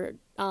that are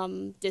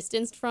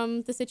distanced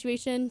from the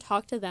situation.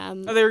 Talk to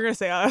them. Oh, they were gonna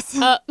say us.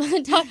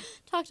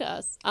 Talk to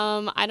us.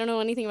 I don't know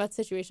anything about the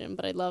situation,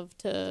 but I'd love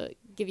to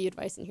give you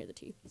advice and hear the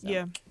tea. So.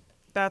 Yeah,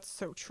 that's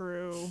so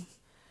true.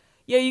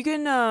 Yeah, you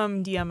can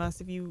DM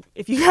us if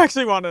you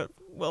actually want to.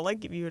 We'll like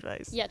give you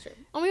advice. Yeah, true.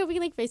 Oh my god, we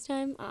can like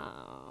FaceTime.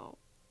 Oh.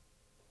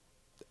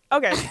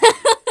 Okay.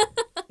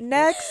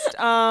 Next,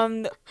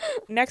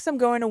 next I'm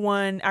going to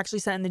one actually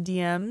sent in the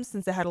DMs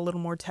since it had a little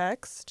more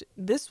text.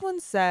 This one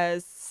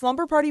says,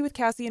 slumber party with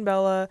Cassie and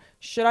Bella.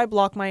 Should I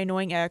block my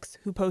annoying ex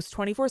who posts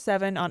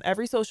 24/7 on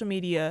every social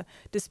media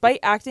despite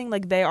acting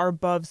like they are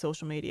above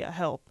social media?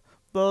 Help.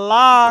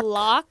 Block.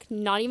 Block,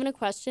 not even a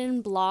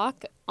question.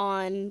 Block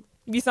on.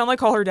 You sound like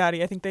Call Her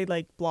Daddy. I think they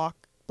like block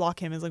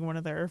him as like one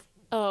of their.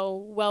 Oh,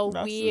 well,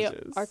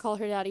 Messages. we are Call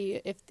Her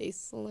Daddy if they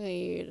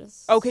slayed.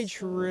 Okay, so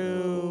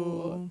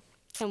true.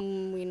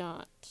 Can we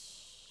not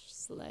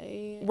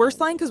slay? We're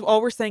slaying because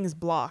all we're saying is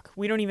block.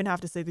 We don't even have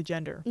to say the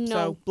gender. No,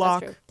 So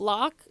block. That's true.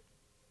 Block.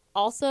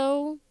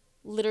 Also,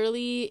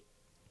 literally,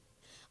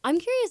 I'm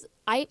curious.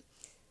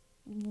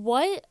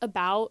 What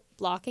about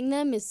blocking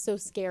them is so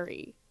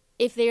scary?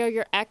 If they are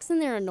your ex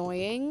and they're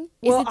annoying,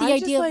 is it the I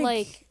just, idea of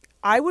like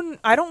I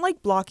don't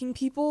like blocking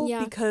people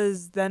Yeah.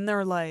 because then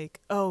they're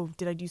like, oh,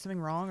 did I do something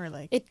wrong? Or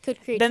like, it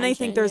could create then they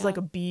tension, think there's yeah. like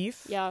a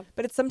beef. Yeah.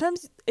 But it's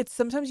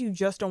sometimes you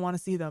just don't want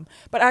to see them.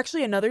 But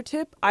actually, another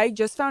tip, I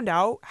just found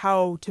out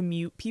how to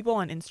mute people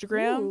on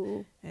Instagram,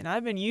 Ooh, and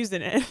I've been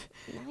using it.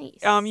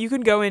 nice. You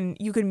can go in,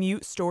 you can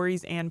mute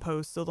stories and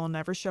posts, so they'll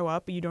never show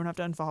up, but you don't have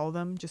to unfollow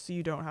them, just so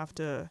you don't have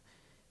to.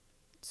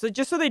 So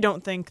just so they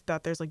don't think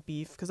that there's like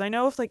beef, because I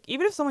know if like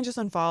even if someone just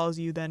unfollows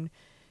you, then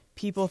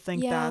people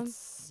think Yeah.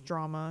 that's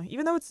drama,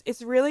 even though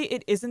it's really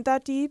it isn't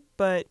that deep,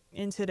 but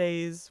in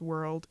today's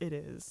world it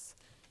is.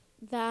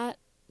 That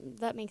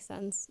makes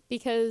sense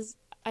because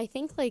I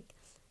think like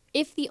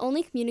if the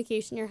only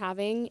communication you're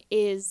having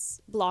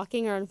is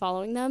blocking or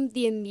unfollowing them,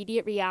 the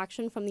immediate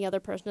reaction from the other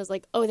person is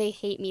like, "Oh, they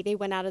hate me. They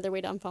went out of their way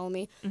to unfollow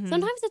me." Mhm.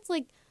 Sometimes it's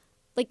like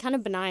kind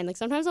of benign. Like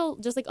sometimes I'll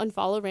just like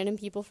unfollow random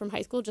people from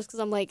high school just because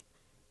I'm like,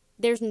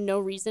 there's no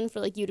reason for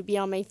like you to be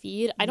on my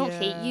feed. I don't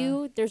hate Yeah.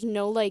 you. There's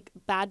no like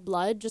bad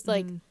blood. Just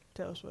like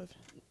Taylor Swift.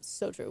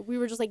 so true. We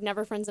were just like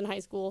never friends in high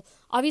school.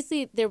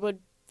 Obviously, there would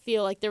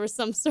feel like there was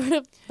some sort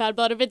of bad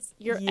blood if it's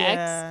your ex.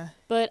 Yeah.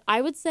 But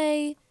I would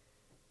say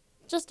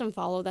just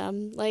unfollow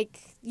them. Like,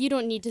 you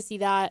don't need to see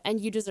that, and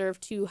you deserve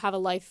to have a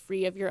life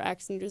free of your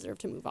ex, and you deserve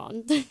to move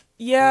on.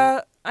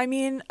 Yeah, I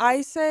mean,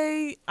 I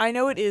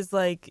know it is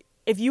like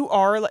if you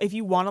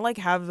want to like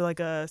have like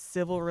a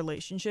civil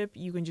relationship,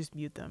 you can just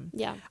mute them.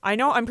 Yeah.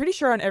 I'm pretty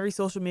sure on every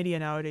social media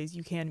nowadays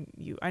you can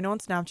mute. I know on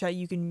Snapchat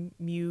you can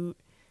mute,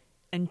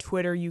 and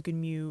Twitter you can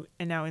mute,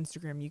 and now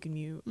Instagram you can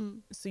mute.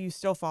 So you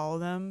still follow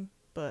them,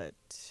 but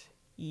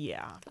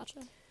yeah. Gotcha.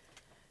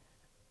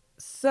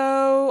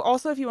 So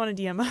also if you want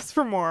to DM us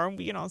for more,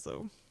 we can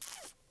also.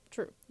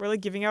 True. We're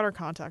like giving out our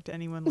contact to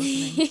anyone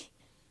listening.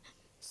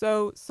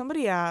 So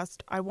somebody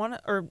asked,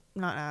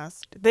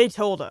 they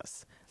told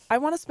us, I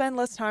want to spend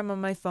less time on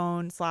my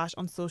phone /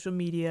 on social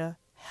media.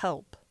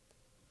 Help.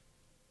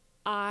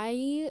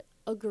 I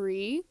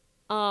agree.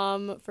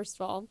 First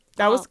of all.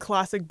 That was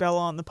classic Bella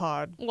on the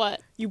pod.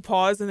 What? You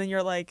pause and then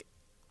you're like,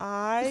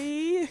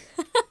 I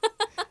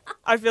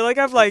feel like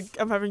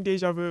I'm having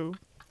deja vu.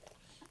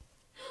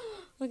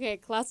 Okay,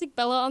 classic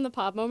Bella on the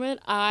pod moment.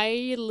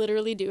 I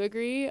literally do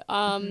agree.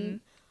 I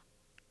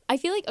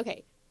feel like,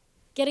 okay,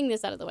 getting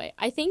this out of the way.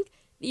 I think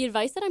the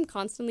advice that I'm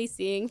constantly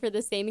seeing for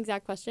the same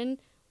exact question,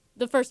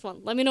 the first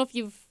one, let me know if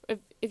you've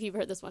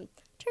heard this one.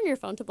 Turn your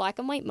phone to black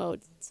and white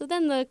mode. So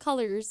then the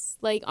colors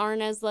like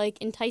aren't as like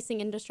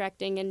enticing and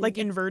distracting and Like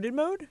inverted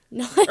mode?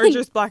 no, Or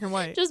just black and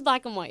white? just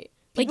black and white.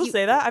 People like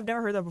say that? I've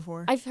never heard that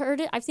before. I've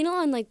heard it. I've seen it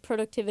on like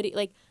productivity,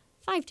 like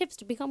 5 tips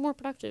to become more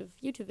productive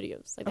YouTube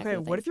videos. Like that Okay, kind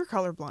of what thing. if you're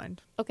colorblind?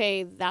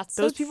 Okay, that's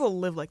Those so people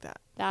live like that.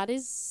 that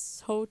is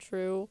so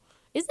true.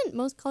 Isn't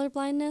most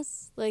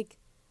colorblindness like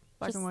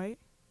Black just- and white?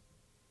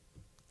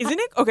 Isn't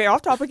it okay,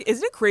 off topic,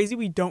 isn't it crazy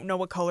we don't know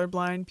what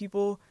colorblind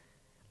people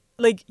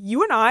like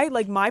you and I,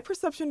 like my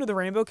perception of the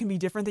rainbow can be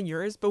different than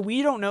yours, but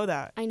we don't know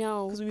that. I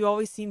know. Because we've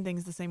always seen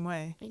things the same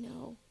way. I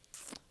know.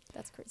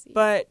 That's crazy.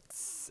 But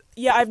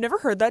yeah, I've never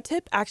heard that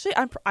tip. Actually,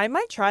 I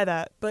might try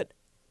that, but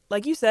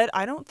like you said,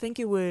 I don't think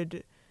that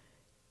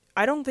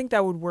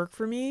would work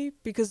for me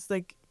because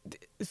like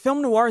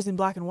film noir is in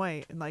black and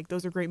white and like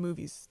those are great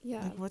movies.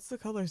 Yeah. Like, what's the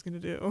colors gonna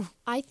do?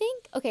 I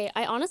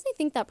honestly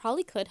think that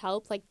probably could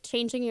help, like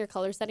changing your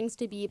color settings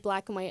to be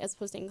black and white as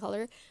opposed to in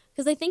color,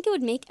 because I think it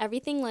would make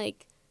everything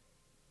like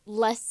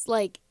less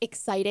like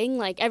exciting.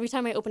 Like every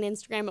time I open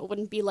Instagram, it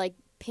wouldn't be like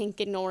pink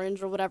and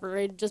orange or whatever.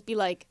 It'd just be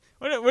like,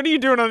 What are you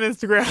doing on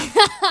Instagram?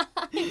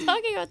 I'm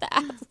talking about the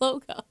app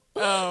logo.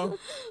 Oh.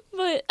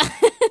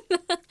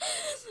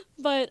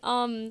 But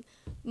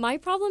my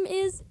problem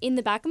is in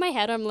the back of my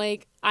head, I'm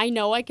like, I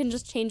know I can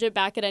just change it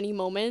back at any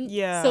moment.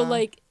 Yeah. So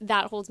like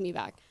that holds me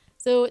back.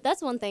 So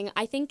that's one thing.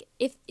 I think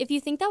if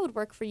you think that would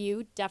work for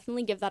you,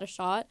 definitely give that a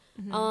shot.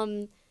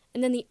 And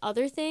then the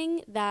other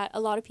thing that a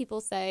lot of people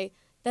say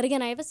that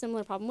again I have a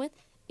similar problem with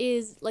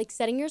is like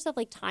setting yourself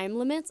like time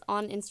limits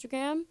on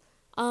Instagram.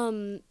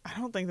 I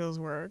don't think those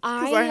work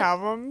because I I have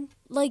them.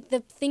 Like the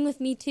thing with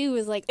me too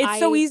is like It's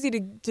so easy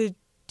to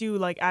do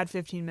like add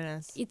 15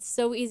 minutes. It's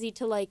so easy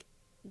to like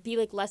be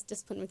like less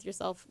disciplined with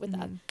yourself with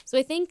that. Mm-hmm. So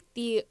I think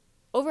the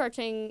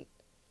overarching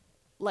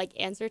like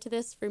answer to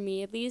this for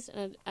me at least,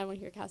 and I want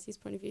to hear Cassie's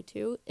point of view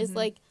too, is Mm-hmm.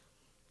 like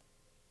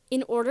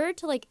in order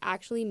to like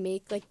actually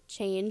make like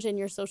change in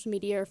your social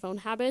media or phone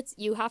habits,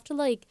 you have to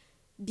like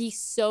be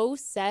so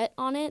set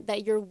on it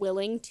that you're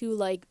willing to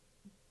like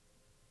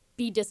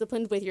be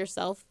disciplined with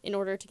yourself in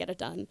order to get it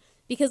done.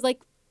 Because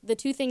like the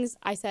two things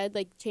I said,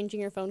 like changing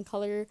your phone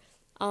color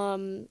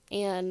and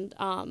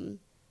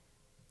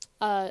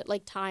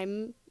like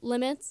time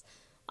limits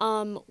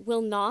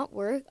will not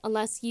work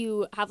unless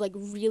you have like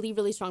really,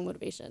 really strong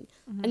motivation.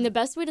 Mm-hmm. And the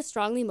best way to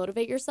strongly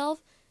motivate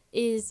yourself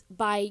is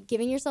by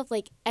giving yourself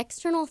like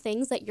external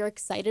things that you're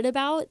excited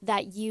about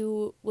that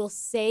you will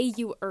say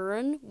you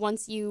earn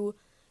once you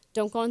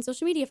don't go on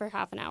social media for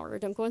half an hour or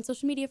don't go on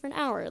social media for an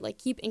hour. Like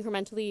keep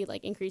incrementally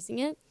like increasing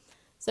it.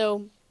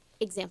 So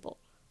example,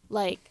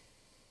 like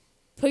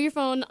put your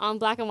phone on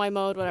black and white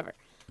mode, whatever.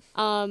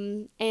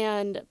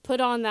 And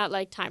put on that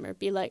like timer.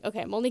 Be like,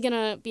 okay, I'm only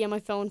gonna be on my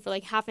phone for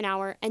like half an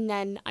hour and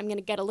then I'm gonna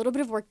get a little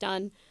bit of work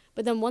done.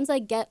 But then once I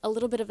get a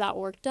little bit of that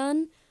work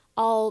done,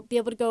 I'll be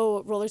able to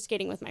go roller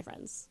skating with my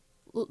friends.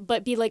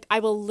 But be like, I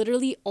will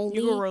literally only...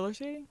 You go roller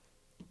skating?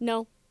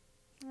 No.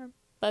 Okay.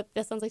 But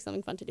that sounds like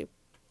something fun to do.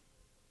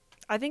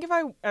 I think if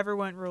I ever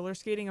went roller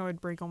skating, I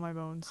would break all my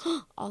bones.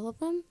 All of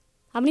them?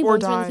 How many Or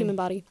bones are in the die. human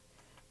body?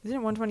 Isn't it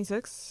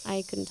 126?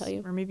 I couldn't tell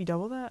you. Or maybe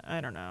double that? I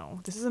don't know.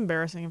 This is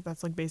embarrassing if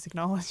that's like basic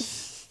knowledge.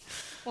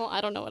 Well,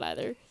 I don't know it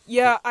either.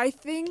 Yeah, I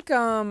think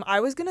I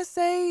was gonna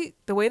say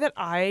the way that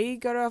I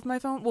got off my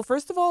phone. Well,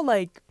 first of all,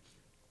 like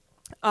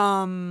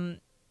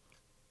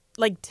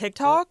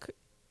TikTok,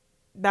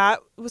 that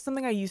was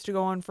something I used to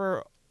go on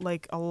for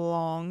like a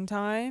long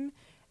time,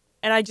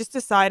 and I just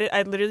decided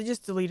I literally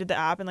just deleted the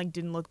app and like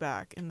didn't look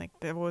back, and like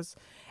there was,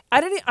 I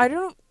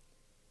don't.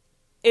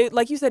 It,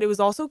 like you said, it was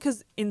also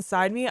because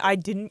inside me I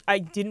didn't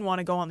want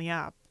to go on the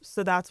app,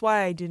 so that's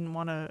why I didn't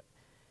want to.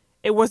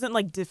 It wasn't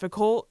like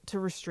difficult to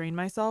restrain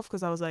myself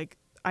because I was like,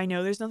 I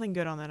know there's nothing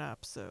good on that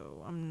app,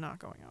 so I'm not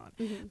going on.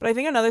 Mm-hmm. But I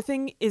think another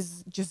thing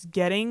is just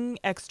getting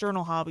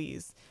external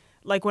hobbies.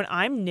 Like when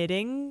I'm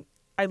knitting,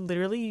 I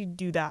literally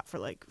do that for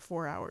like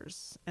 4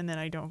 hours and then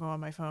I don't go on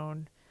my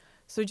phone.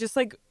 So just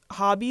like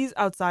hobbies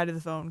outside of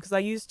the phone, because I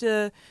used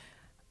to,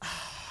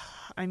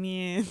 I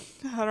mean,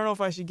 I don't know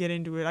if I should get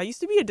into it. I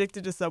used to be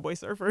addicted to Subway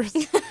Surfers.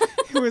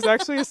 It was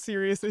actually a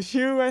serious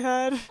issue I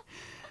had.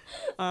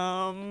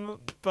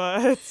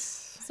 But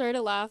Sorry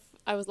to laugh.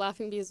 I was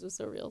laughing because it was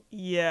so real.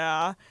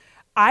 yeah,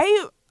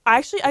 I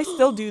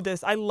still do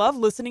this. I love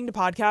listening to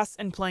podcasts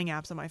and playing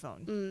apps on my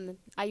phone.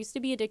 I used to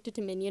be addicted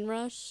to Minion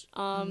Rush.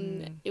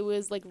 It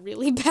was like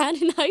really bad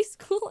in high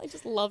school. I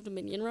just loved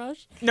Minion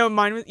Rush. No,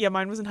 mine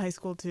was in high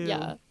school too.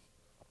 Yeah.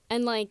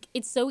 And like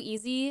it's so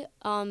easy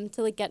to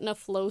like get in a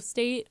flow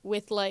state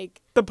with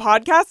like The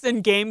podcast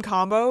and game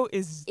combo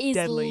is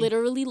deadly.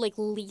 literally like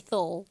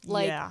lethal.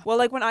 Like yeah. Well,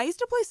 like when I used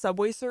to play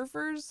Subway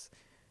Surfers,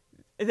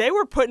 they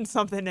were putting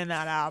something in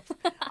that app.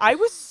 I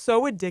was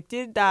so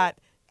addicted that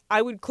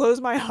I would close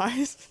my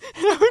eyes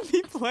and I would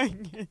be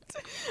playing it.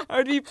 I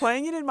would be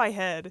playing it in my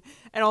head.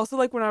 And also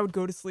like when I would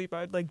go to sleep,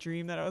 I would like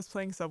dream that I was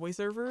playing Subway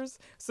Surfers.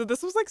 So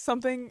this was like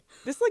something,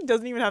 this like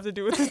doesn't even have to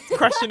do with this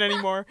question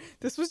anymore.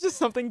 This was just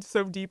something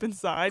so deep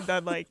inside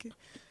that like,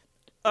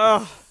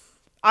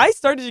 I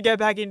started to get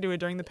back into it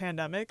during the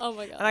pandemic. oh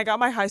my god. And I got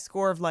my high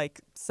score of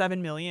like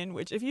 7 million,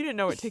 which if you didn't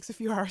know, it takes a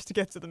few hours to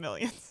get to the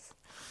millions.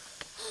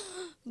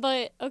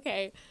 But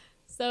okay.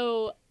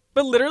 So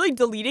But literally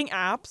deleting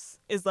apps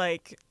is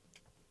like,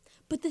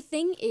 but the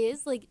thing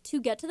is, like, to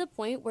get to the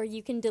point where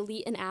you can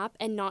delete an app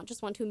and not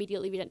just want to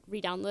immediately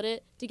re-download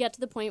it, to get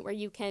to the point where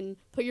you can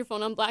put your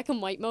phone on black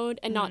and white mode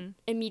and not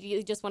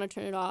immediately just want to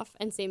turn it off,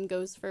 and same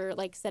goes for,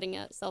 like, setting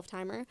a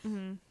self-timer,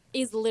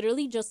 is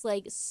literally just,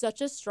 like, such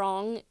a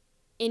strong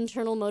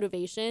internal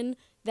motivation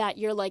that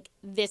you're like,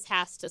 this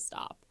has to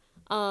stop.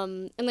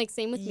 And, like,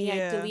 same with me. I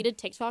Yeah. deleted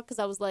TikTok because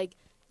I was like,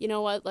 you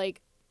know what,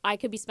 like, I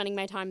could be spending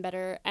my time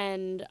better,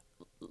 and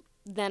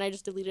then I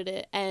just deleted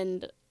it,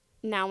 and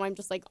now I'm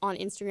just like on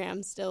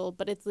Instagram still,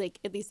 but it's like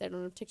at least I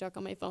don't have TikTok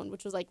on my phone,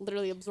 which was like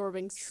literally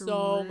absorbing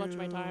so much of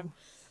my time.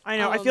 I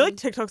know. I feel like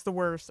TikTok's the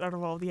worst out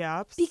of all the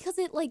apps. Because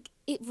it like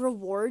it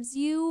rewards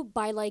you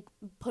by like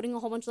putting a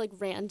whole bunch of like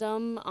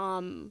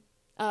random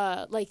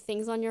like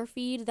things on your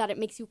feed that it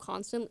makes you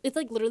constant. It's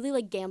like literally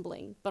like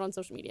gambling, but on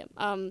social media.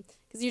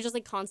 Because you're just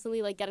like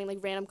constantly like getting like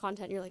random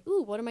content. And you're like,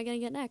 ooh, what am I gonna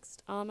get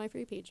next on my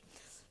free page?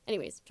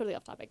 Anyways, totally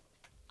off topic.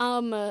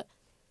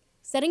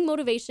 Setting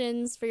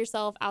motivations for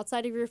yourself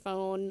outside of your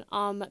phone,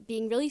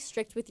 being really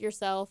strict with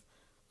yourself,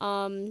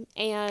 and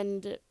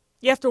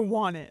You have to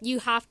want it. you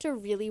have to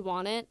really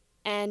want it.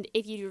 And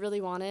if you really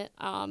want it,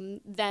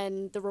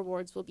 then the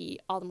rewards will be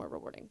all the more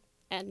rewarding.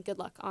 And good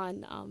luck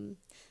on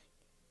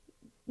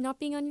not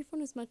being on your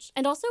phone as much.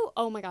 And also,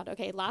 oh my God,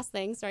 okay, last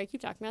thing. Sorry, I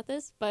keep talking about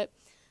this, but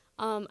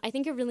I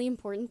think a really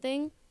important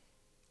thing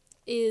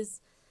is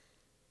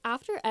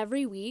after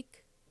every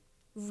week,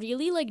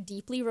 really like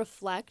deeply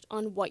reflect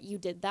on what you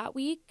did that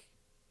week,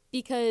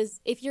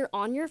 because if you're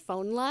on your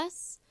phone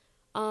less,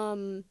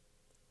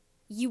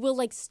 you will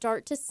like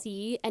start to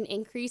see an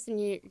increase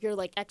in your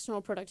like external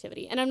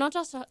productivity. And I'm not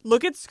just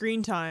Look at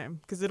screen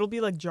time, because it'll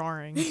be like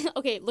jarring.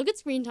 okay, look at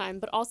screen time,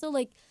 but also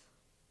like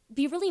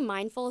be really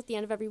mindful at the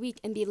end of every week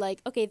and be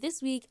like, okay,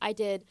 this week I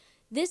did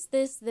this,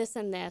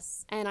 and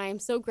this, and I am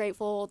so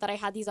grateful that I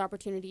had these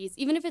opportunities.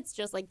 Even if it's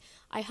just like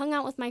I hung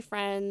out with my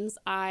friends,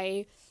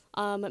 I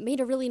made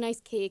a really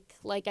nice cake,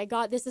 like I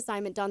got this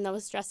assignment done that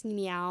was stressing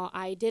me out,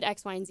 I did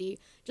X, Y, and Z.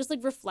 Just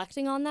like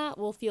reflecting on that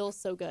will feel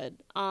so good,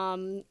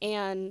 and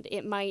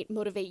it might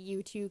motivate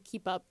you to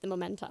keep up the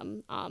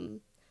momentum.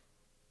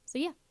 So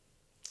yeah.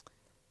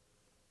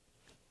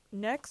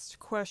 Next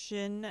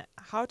question,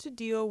 how to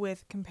deal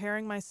with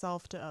comparing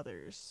myself to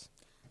others.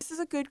 This is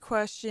a good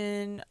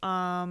question.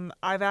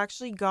 I've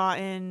actually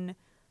gotten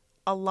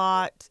a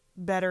lot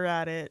better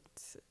at it.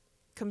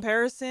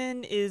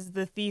 Comparison is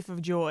the thief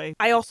of joy.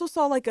 I also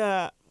saw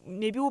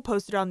maybe we'll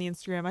post it on the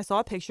Instagram. I saw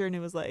a picture and it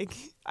was like,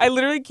 I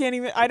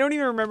don't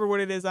even remember what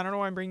it is. I don't know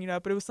why I'm bringing it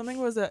up, but it was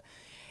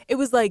it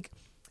was like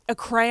a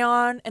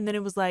crayon, and then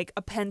it was like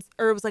a pen,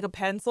 or it was like a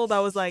pencil that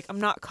was like, I'm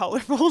not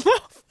colorful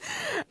enough.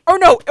 Oh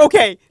no,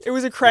 okay. It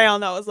was a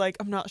crayon that was like,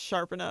 I'm not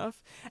sharp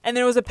enough. And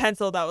then it was a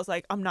pencil that was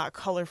like, I'm not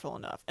colorful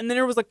enough. And then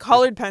there was a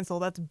colored pencil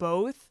that's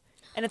both.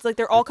 And it's like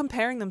they're all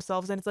comparing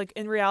themselves, and it's like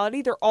in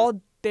reality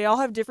they all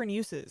have different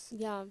uses.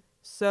 Yeah.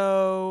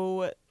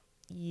 So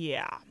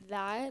yeah.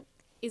 That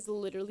is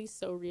literally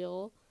so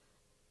real.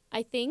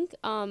 I think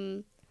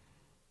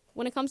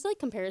when it comes to like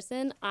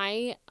comparison,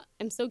 I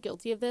am so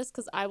guilty of this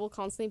because I will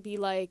constantly be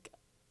like,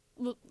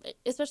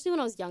 especially when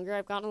I was younger,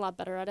 I've gotten a lot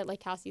better at it, like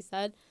Cassie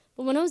said.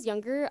 But when I was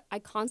younger, I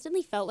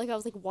constantly felt like I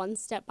was like one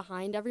step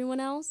behind everyone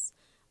else.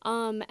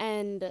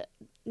 And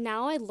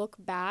now I look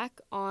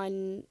back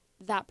on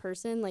that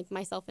person, like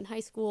myself in high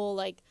school,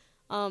 like,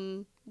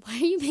 why are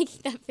you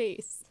making that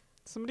face?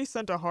 Somebody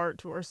sent a heart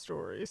to our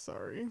story.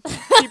 Sorry.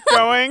 Keep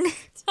going.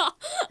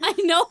 I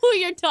know who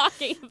you're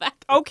talking about.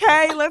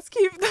 Okay, let's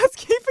keep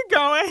it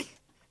going.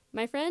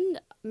 My friend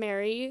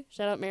Mary,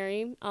 shout out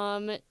Mary,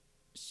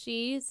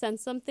 she sent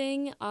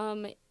something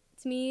to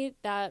me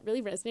that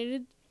really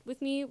resonated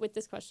with me with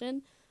this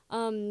question.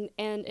 And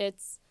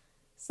it's,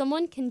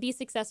 someone can be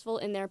successful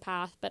in their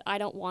path, but I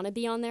don't want to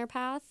be on their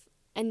path.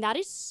 And that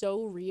is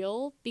so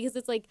real, because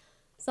it's like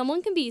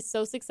someone can be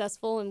so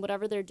successful in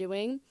whatever they're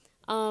doing.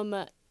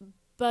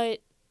 But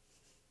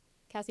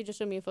Cassie just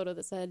showed me a photo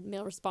that said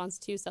male response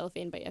to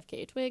Cellophane by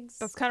FKA Twigs.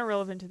 That's kind of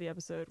relevant to the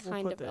episode.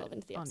 Kind of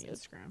relevant to the episode. On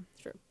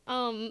the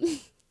Instagram. True.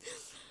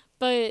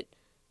 But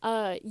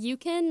you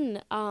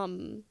can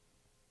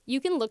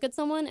look at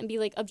someone and be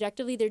like,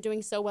 objectively, they're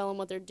doing so well in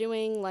what they're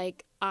doing.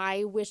 Like,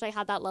 I wish I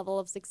had that level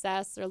of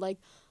success. Or like,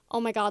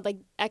 oh my God, like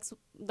X,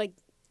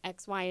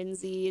 Y, and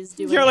Z is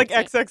doing. You're like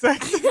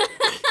XXX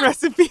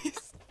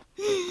recipes.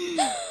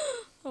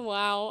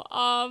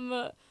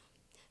 Wow.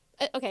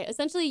 Okay,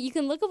 essentially, you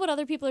can look at what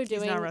other people are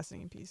doing. He's not resting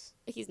in peace.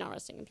 He's not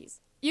resting in peace.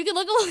 You can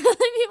look at what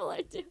other people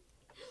are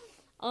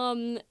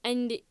doing.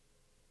 And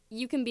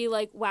you can be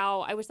like,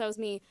 wow, I wish that was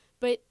me.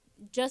 But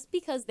just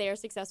because they are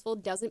successful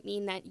doesn't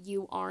mean that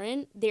you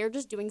aren't. They're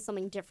just doing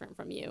something different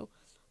from you.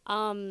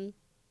 And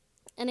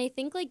I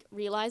think, like,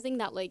 realizing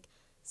that, like,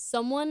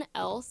 someone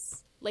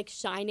else, like,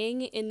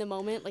 shining in the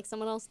moment, like,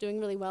 someone else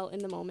doing really well in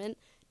the moment,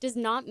 does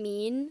not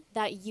mean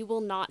that you will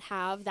not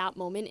have that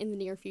moment in the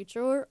near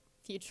future.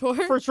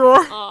 For sure.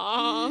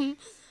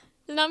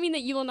 Does not mean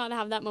that you will not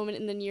have that moment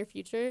in the near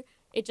future.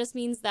 It just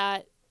means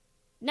that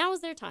now is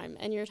their time,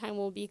 and your time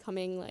will be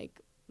coming, like,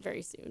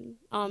 very soon.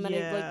 And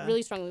I, like,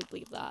 really strongly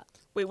believe that.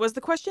 Wait, was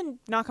the question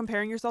not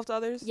comparing yourself to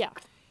others? Yeah.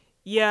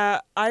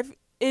 Yeah,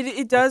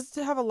 it does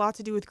have a lot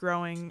to do with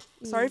growing.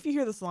 Sorry if you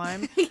hear the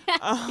slime.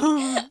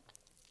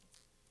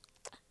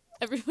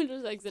 Everyone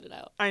just exited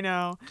out. I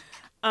know.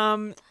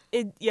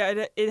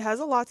 It has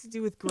a lot to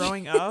do with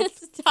growing up.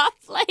 Stop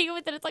playing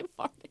with it. It's like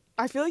farting.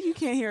 I feel like you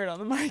can't hear it on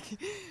the mic.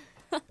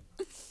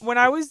 When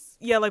I was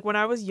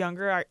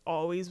younger, I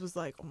always was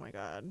like, oh my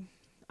God,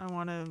 I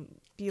want to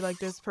be like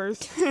this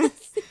person.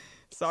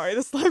 Sorry,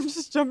 the slime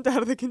just jumped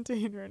out of the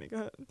container and it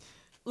got...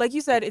 Like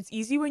you said, it's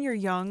easy when you're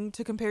young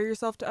to compare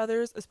yourself to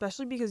others,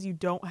 especially because you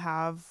don't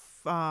have,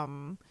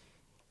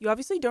 you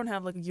obviously don't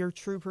have like your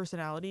true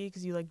personality,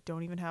 because you like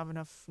don't even have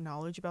enough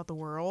knowledge about the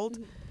world.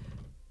 Mm-hmm.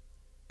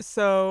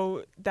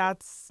 So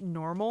that's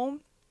normal.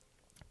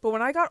 But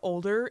when I got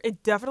older,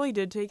 it definitely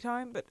did take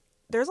time. But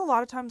there's a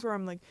lot of times where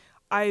I'm like,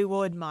 I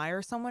will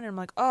admire someone and I'm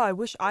like, oh, I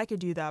wish I could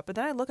do that. But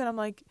then I look and I'm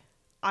like,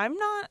 I'm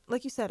not,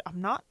 like you said,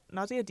 I'm not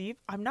to get deep,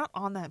 I'm not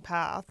on that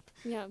path.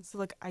 Yeah. So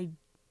like,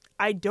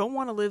 I don't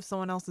want to live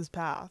someone else's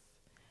path.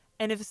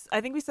 And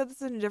I think we said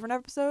this in a different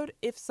episode,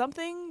 if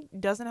something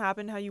doesn't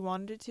happen how you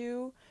wanted it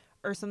to,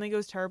 or something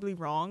goes terribly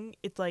wrong,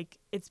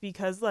 it's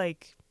because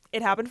like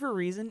it happened for a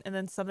reason, and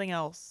then something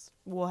else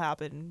will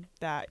happen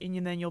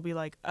and then you'll be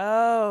like,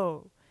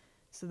 oh,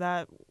 so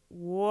that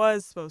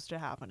was supposed to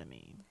happen to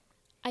me.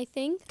 I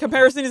think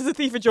comparison is the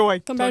thief of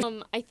joy.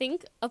 I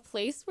think a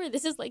place where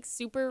this is like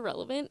super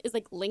relevant is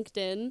like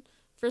LinkedIn.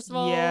 First of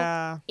all,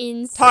 yeah,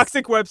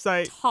 toxic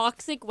website.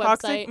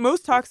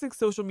 Most toxic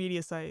social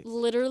media site.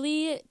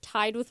 Literally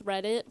tied with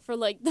Reddit for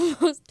like the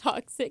most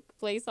toxic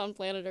place on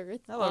planet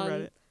Earth. I love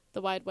Reddit.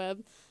 The wide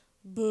web.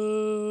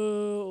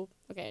 Boo.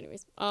 Okay,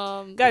 anyways.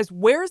 Guys,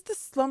 where's the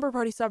Slumber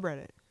Party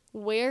subreddit?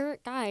 Where,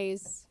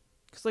 guys?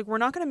 Because, like, we're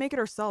not going to make it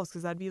ourselves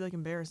because that'd be, like,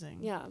 embarrassing.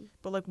 Yeah.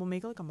 But, like, we'll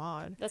make it, like, a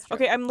mod. That's true.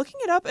 Okay, I'm looking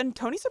it up, and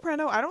Tony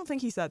Soprano, I don't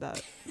think he said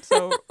that.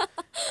 So,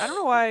 I don't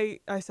know why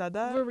I said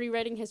that. We're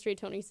rewriting history.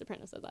 Tony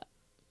Soprano said that.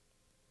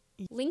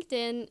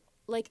 LinkedIn,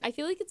 like, I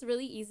feel like it's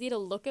really easy to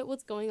look at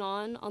what's going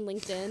on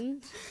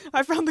LinkedIn.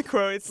 I found the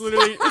quote. It's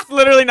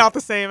literally not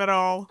the same at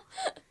all.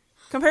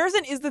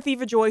 Comparison is the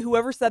thief of joy.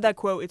 Whoever said that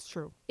quote, it's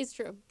true. It's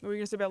true. What were you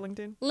going to say about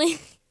LinkedIn?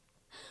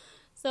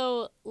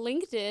 So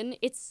LinkedIn,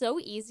 it's so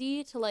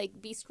easy to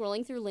like be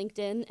scrolling through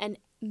LinkedIn and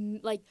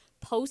like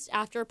post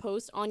after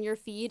post on your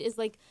feed is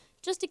like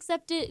just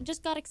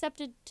got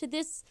accepted to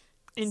this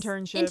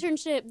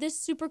internship, this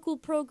super cool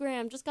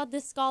program, just got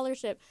this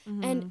scholarship.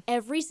 Mm-hmm. And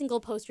every single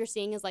post you're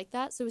seeing is like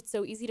that. So it's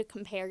so easy to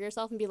compare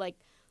yourself and be like,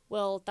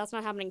 well, that's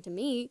not happening to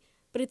me.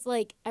 But it's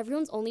like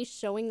everyone's only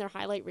showing their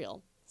highlight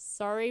reel.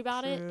 Sorry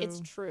about it.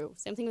 It's true.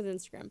 Same thing with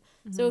Instagram.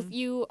 Mm-hmm. So if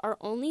you are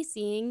only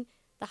seeing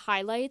the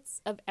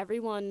highlights of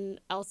everyone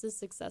else's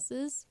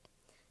successes,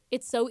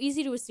 it's so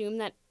easy to assume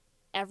that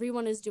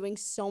everyone is doing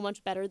so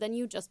much better than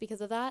you just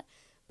because of that.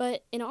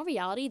 But in all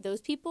reality, those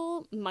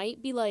people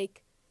might be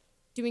like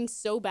doing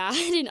so bad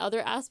in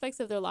other aspects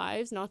of their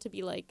lives, not to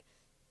be like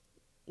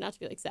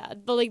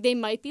sad, but like they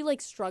might be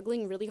like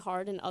struggling really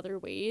hard in other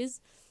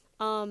ways,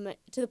 to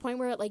the point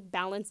where it like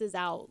balances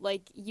out.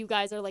 Like you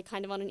guys are like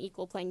kind of on an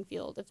equal playing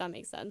field, if that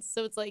makes sense.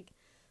 So it's like,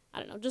 I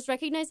don't know, just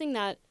recognizing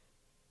that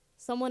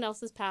someone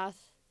else's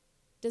path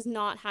does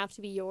not have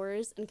to be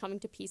yours, and coming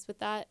to peace with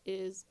that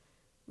is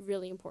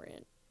really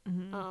important.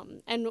 Mm-hmm.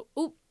 And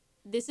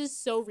this is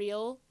so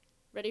real.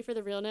 Ready for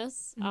the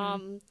realness?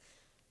 Mm-hmm.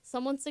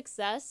 Someone's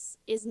success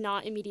is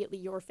not immediately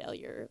your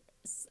failure.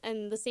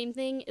 And the same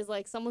thing is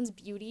like someone's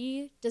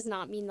beauty does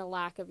not mean the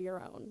lack of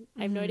your own. Mm-hmm.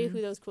 I have no idea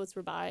who those quotes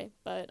were by,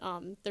 but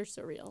they're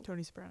so real.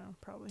 Tony Soprano,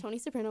 probably. Tony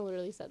Soprano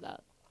literally said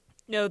that.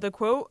 No, the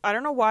quote, I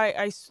don't know why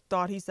I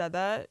thought he said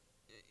that.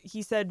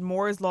 He said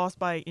more is lost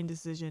by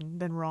indecision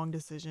than wrong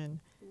decision.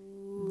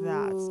 Ooh.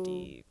 That's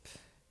deep.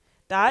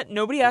 That,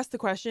 nobody asked the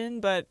question,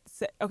 but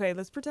okay,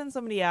 let's pretend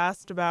somebody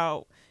asked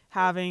about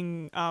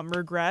having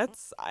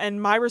regrets,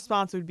 and my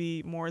response would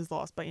be more is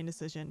lost by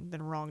indecision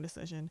than wrong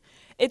decision.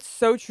 It's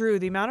so true.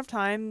 The amount of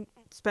time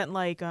spent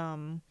like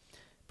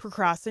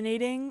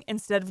procrastinating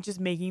instead of just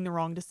making the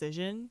wrong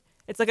decision.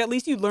 It's like at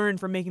least you learn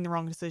from making the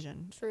wrong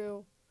decision.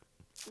 True.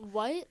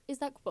 What is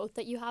that quote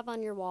that you have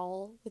on your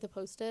wall with a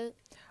Post-it?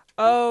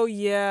 Oh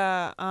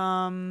yeah.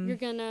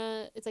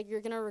 It's like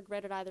you're gonna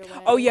regret it either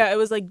way. Oh yeah, it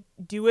was like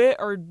do it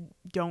or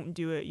don't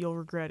do it. You'll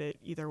regret it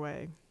either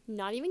way.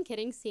 Not even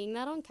kidding. Seeing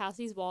that on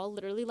Cassie's wall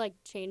literally like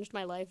changed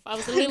my life. I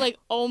was literally like,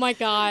 oh my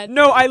god.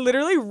 No, I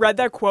literally read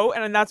that quote,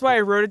 and that's why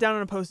I wrote it down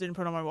on a Post-it and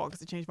put it on my wall,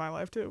 because it changed my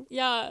life too.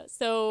 Yeah.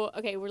 So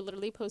okay, we're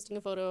literally posting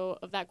a photo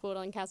of that quote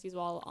on Cassie's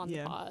wall on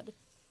the pod.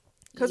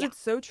 Because it's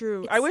so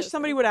true. I wish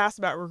somebody would ask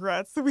about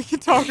regrets so we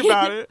could talk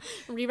about it.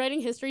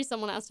 Rewriting history,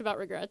 someone asked about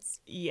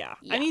regrets. Yeah.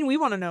 I mean, we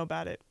want to know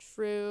about it.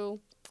 True.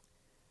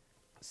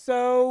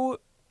 So,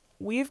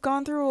 we've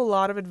gone through a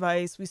lot of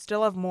advice. We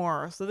still have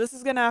more. So, this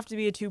is going to have to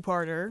be a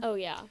two-parter. Oh,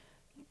 yeah.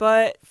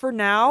 But for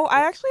now,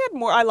 I actually had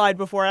more. I lied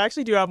before. I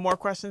actually do have more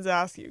questions to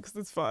ask you because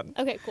it's fun.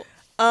 Okay, cool.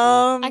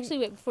 Actually,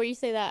 wait, before you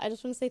say that, I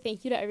just want to say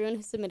thank you to everyone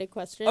who submitted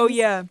questions. Oh,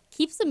 yeah.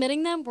 Keep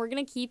submitting them. We're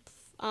going to keep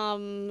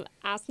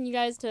asking you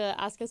guys to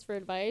ask us for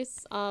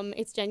advice.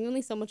 It's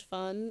genuinely so much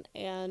fun,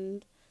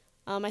 and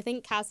I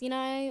think Cassie and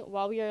I,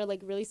 while we are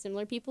like really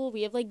similar people,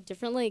 we have like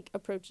different like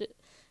approaches.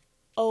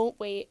 Oh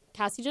wait,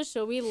 Cassie just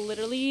showed me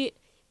literally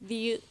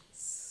the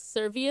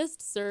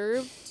serviest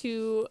serve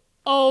to.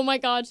 Oh my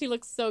god, she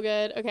looks so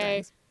good. Okay,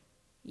 thanks.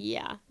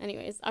 Yeah.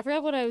 Anyways, I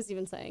forgot what I was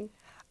even saying.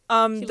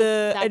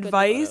 The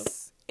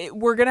advice.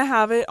 We're going to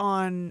have it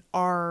on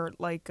our,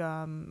 like,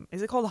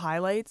 is it called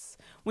highlights?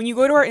 When you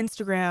go to our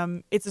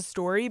Instagram, it's a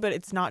story, but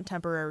it's not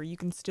temporary. You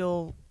can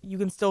still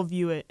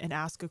view it and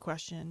ask a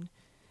question.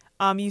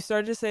 You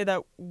started to say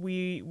that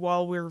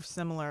while we're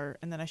similar,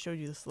 and then I showed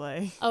you the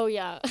sleigh. Oh,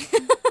 yeah. You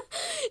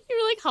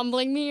were, like,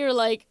 humbling me. You're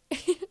like...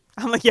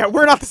 I'm like, yeah,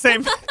 we're not the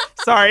same.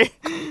 Sorry.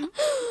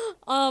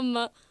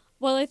 Well,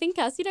 I think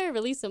Cassie and I are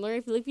really similar.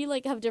 I feel like we,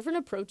 like, have different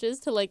approaches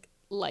to, like,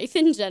 life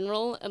in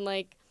general, and,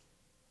 like,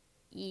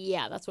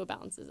 yeah, that's what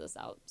balances us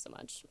out so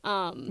much.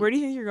 Where do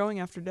you think you're going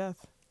after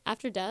death?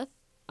 After death?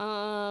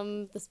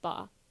 The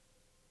spa.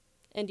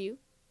 And you?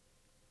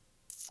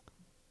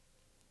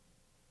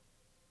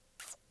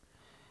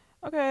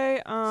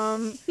 Okay,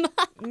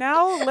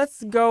 now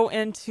let's go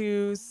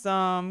into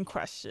some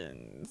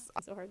questions.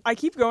 So hard. I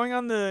keep going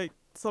on the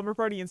Slumber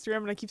Party Instagram,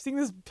 and I keep seeing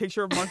this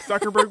picture of Mark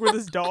Zuckerberg with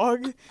his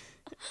dog.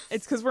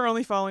 It's because we're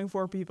only following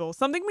 4 people.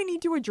 Something we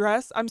need to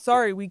address. I'm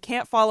sorry, we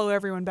can't follow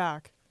everyone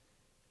back.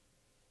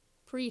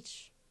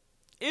 Preach.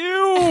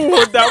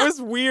 Ew, that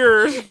was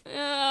weird.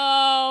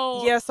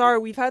 Oh. Yeah, sorry,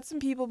 we've had some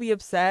people be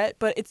upset,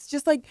 but it's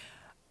just like,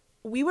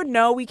 we would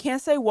know. We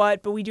can't say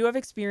what, but we do have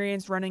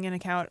experience running an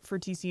account for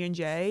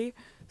TCNJ.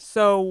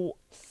 So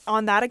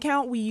on that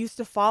account, we used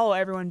to follow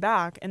everyone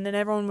back, and then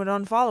everyone would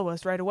unfollow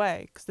us right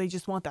away because they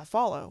just want that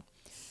follow.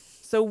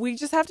 So we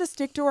just have to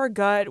stick to our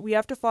gut. We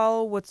have to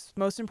follow what's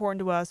most important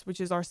to us,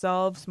 which is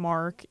ourselves,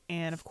 Mark,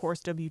 and of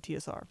course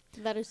WTSR.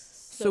 That is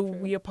So true.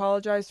 we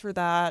apologize for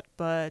that,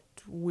 but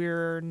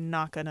we're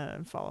not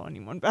gonna follow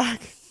anyone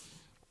back.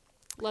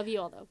 Love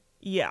you all though.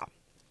 Yeah.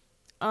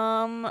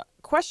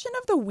 Question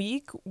of the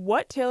week: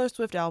 what Taylor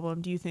Swift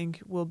album do you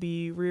think will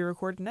be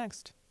re-recorded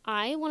next?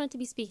 I want it to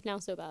be Speak Now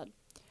so bad.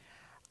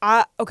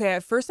 Okay,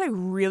 at first I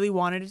really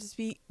wanted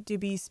it to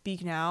be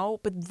Speak Now,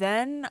 but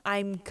then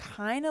I'm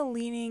kind of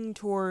leaning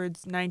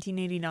towards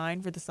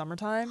 1989 for the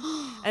summertime,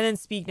 and then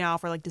Speak Now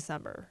for like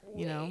December.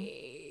 You know?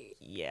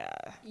 Yeah.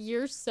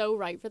 You're so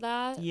right for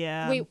that.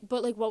 Yeah. Wait,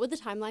 but like, what would the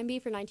timeline be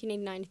for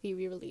 1989 to be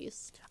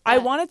re-released? I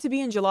want it to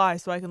be in July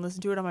so I can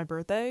listen to it on my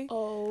birthday.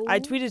 Oh. I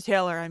tweeted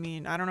Taylor. I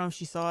mean, I don't know if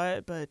she saw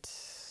it, but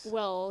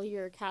Well,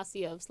 you're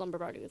Cassie of Slumber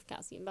Party with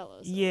Cassie and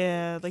Bella. So.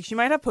 yeah, like she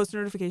might have post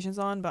notifications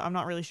on, but I'm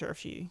not really sure if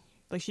she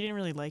didn't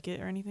really like it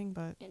or anything.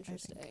 But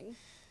Interesting.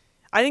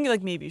 I think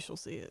like maybe she'll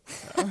see it.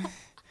 So.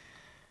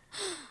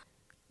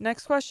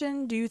 Next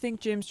question: do you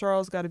think James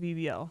Charles got a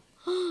BBL?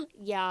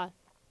 Yeah.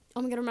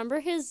 Oh my god, remember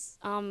his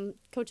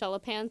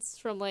Coachella pants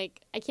from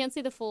like I can't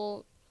say the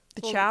full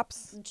The Well,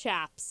 chaps?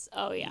 chaps.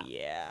 Oh yeah.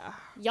 Yeah.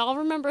 Y'all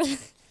remember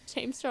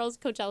James Charles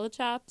Coachella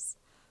chaps?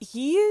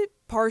 He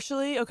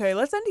partially okay.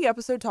 Let's end the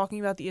episode talking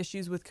about the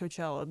issues with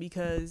Coachella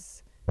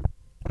because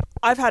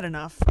I've had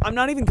enough. I'm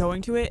not even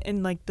going to it,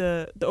 and like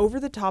the over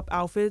the top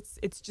outfits,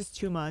 it's just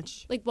too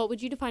much. Like, what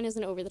would you define as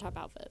an over the top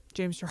outfit?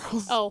 James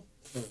Charles. Oh,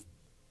 The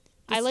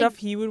I stuff like.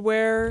 he would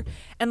wear,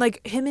 and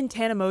like him and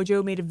Tana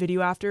Mojo made a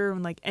video after,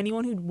 and like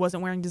anyone who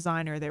wasn't wearing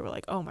designer, they were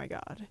like, "Oh my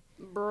god!"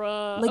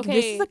 Bruh. Like okay.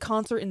 this is a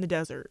concert in the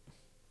desert.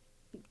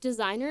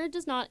 Designer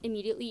does not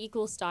immediately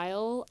equal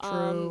style.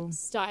 True.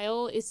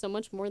 Style is so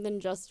much more than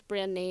just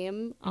brand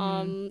name.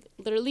 Mm-hmm.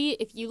 Literally,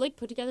 if you like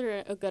put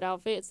together a good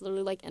outfit, it's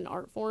literally like an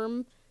art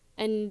form.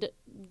 And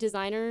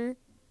designer,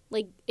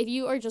 like if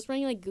you are just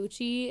wearing like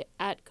Gucci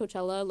at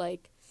Coachella,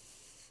 like,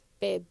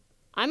 babe,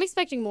 I'm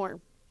expecting more.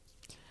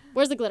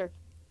 Where's the glitter?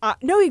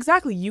 No,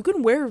 exactly. You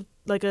can wear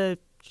like a.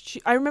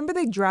 I remember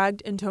they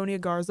dragged Antonia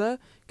Garza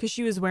because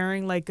she was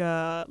wearing like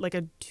a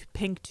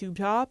pink tube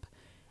top,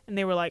 and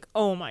they were like,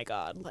 "Oh my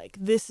god, like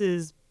this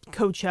is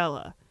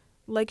Coachella."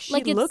 Like she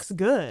Like, it's- looks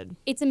good.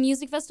 It's a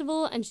music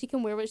festival, and she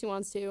can wear what she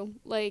wants to.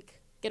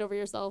 Like, get over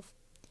yourself.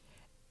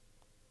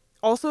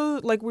 Also,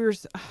 like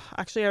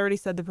actually I already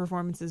said the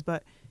performances,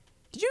 but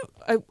did you?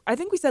 I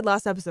think we said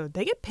last episode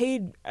they get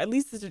paid. At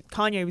least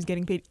Kanye was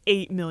getting paid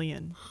 $8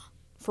 million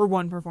for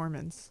one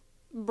performance.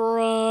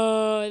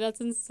 Bro,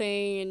 that's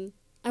insane.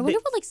 I wonder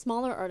what like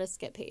smaller artists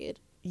get paid.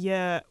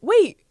 Yeah.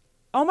 Wait.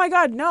 Oh my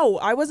god, no.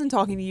 I wasn't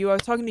talking to you. I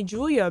was talking to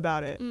Julia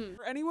about it. Mm.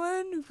 For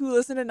anyone who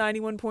listened to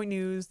 91 Point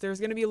News, there's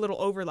going to be a little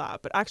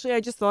overlap. But actually, I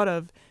just thought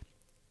of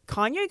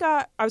Kanye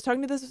I was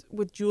talking to this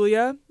with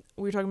Julia.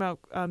 We were talking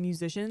about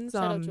musicians.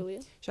 Shout out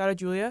Julia. Shout out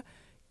Julia.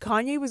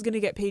 Kanye was going to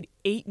get paid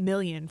 $8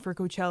 million for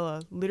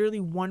Coachella.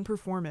 Literally one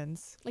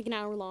performance. Like an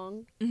hour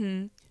long.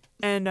 Mm-hmm.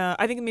 And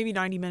I think maybe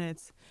 90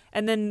 minutes.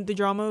 And then the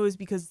drama was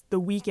because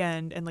The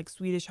Weeknd and like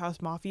Swedish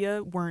House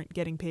Mafia weren't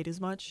getting paid as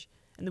much.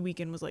 And The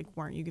Weeknd was like,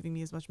 "Why aren't you giving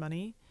me as much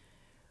money?"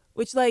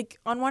 Which like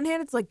on one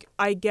hand, it's like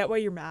I get why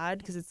you're mad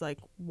because it's like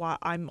why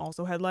I'm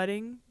also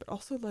headlining, but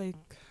also like,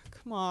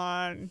 come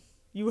on,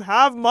 you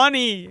have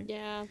money.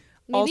 Yeah.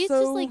 Maybe it's just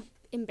Also- like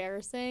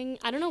embarrassing.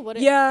 I don't know what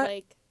it's Yeah.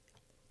 like,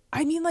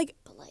 I mean, like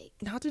but like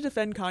not to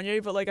defend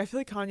Kanye, but like I feel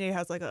like Kanye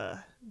has like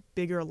a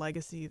bigger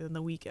legacy than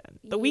The Weeknd.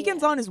 The Yeah.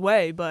 Weeknd's on his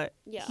way, but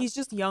Yeah. he's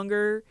just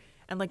younger,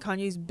 and like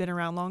Kanye's been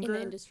around in longer.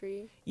 the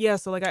industry. Yeah,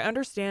 so like I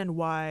understand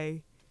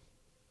why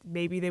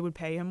maybe they would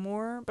pay him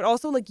more, but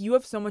also like you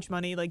have so much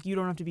money, like you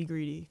don't have to be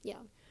greedy. Yeah.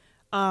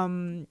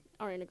 Um,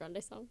 Ariana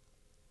Grande song.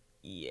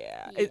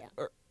 yeah. Yeah.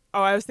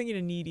 I was thinking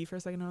of Needy for a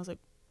second. I was like,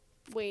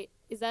 Wait,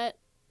 is that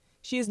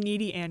she is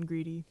needy and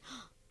greedy.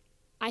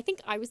 I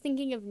think I was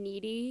thinking of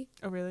Needy,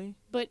 Oh really?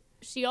 but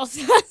she also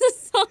has a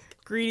song.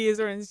 Greedy is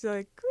when she's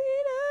like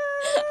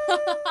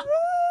greedy.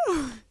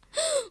 Woo!"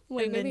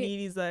 Wait, and then maybe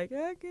Needy's like,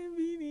 I can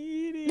be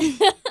needy.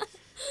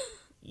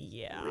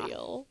 Yeah.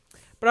 real.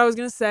 But I was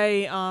gonna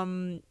say,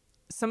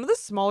 some of the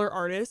smaller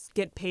artists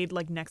get paid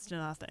like next to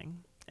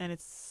nothing, and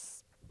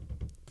it's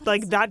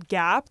like that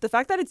gap. The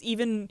fact that it's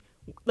even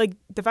like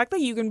the fact that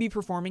you can be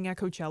performing at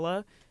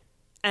Coachella,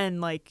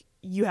 and like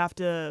you have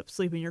to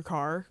sleep in your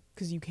car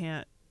because you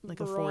can't like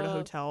afford a Bruh.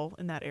 hotel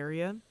in that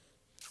area.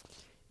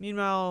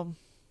 Meanwhile,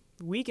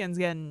 Weeknd's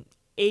getting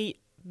 $8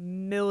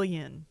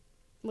 million.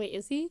 Wait,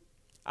 is he?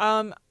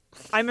 I'm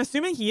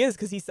assuming he is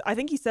because I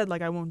think he said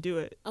like I won't do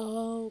it.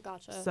 Oh,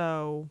 gotcha.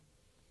 So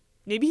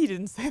maybe he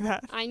didn't say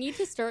that. I need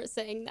to start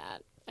saying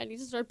that. I need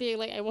to start being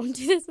like, I won't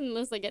do this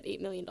unless I get $8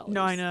 million.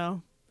 No, I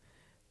know.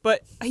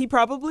 But he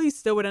probably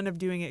still would end up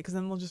doing it because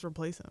then we'll just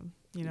replace him,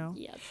 you know?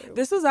 Yeah, true.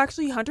 This was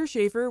actually Hunter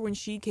Schafer when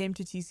she came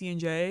to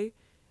TCNJ.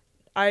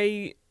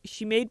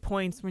 she made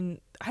points when,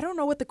 I don't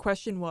know what the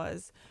question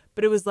was,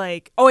 but it was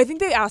like, oh, I think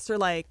they asked her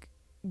like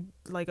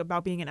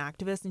about being an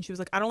activist, and she was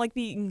like, I don't like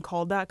being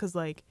called that because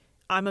like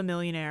I'm a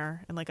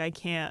millionaire and like I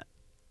can't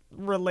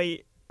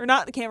relate, or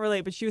not can't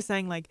relate, but she was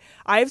saying like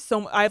I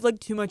have like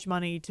too much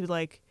money to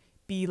like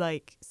be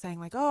like saying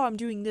like, oh, I'm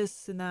doing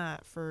this and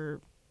that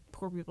for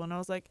poor people. And I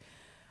was like,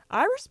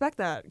 I respect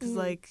that because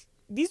like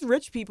these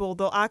rich people,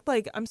 they'll act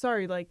like, I'm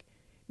sorry, like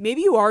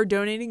maybe you are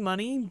donating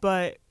money,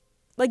 but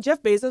like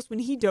Jeff Bezos, when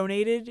he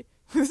donated,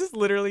 this is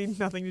literally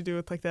nothing to do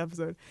with like the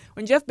episode,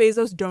 when Jeff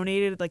Bezos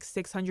donated like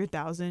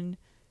 600,000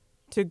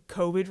 to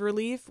COVID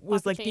relief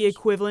was Pocket like change. the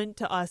equivalent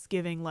to us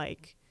giving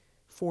like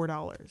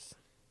 $4.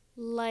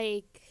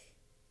 Like,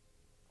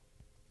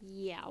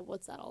 yeah,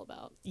 what's that all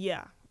about?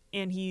 Yeah.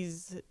 And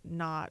he's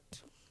not.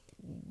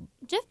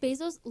 Jeff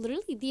Bezos,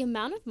 literally, the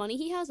amount of money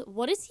he has,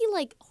 what is he,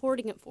 like,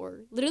 hoarding it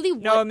for? Literally,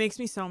 what? No, it makes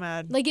me so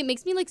mad. Like, it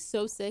makes me, like,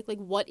 so sick. Like,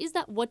 what is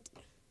that? What?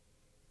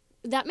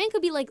 That man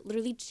could be, like,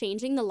 literally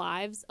changing the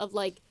lives of,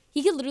 like,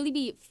 he could literally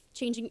be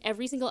changing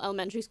every single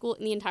elementary school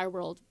in the entire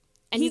world.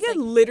 And he he's could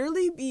like,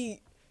 literally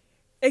be.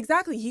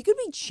 Exactly. He could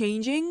be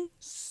changing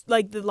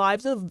like the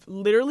lives of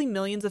literally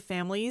millions of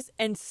families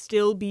and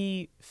still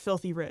be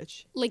filthy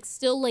rich. like,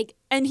 still, like,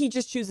 And he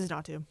just chooses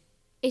not to.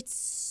 it's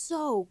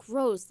so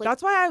gross. Like,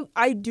 That's why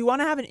I do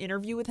want to have an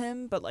interview with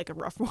him, but like a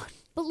rough one.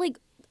 but, like,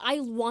 I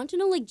want to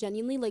know, like,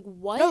 genuinely, like,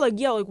 what? No, like,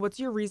 yeah, like, what's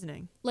your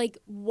reasoning? Like,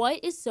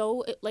 what is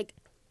so, like,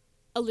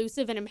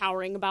 elusive and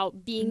empowering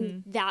about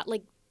being that,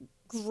 like,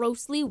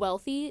 grossly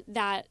wealthy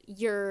that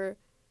you're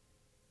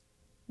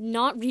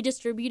not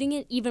redistributing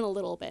it even a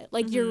little bit?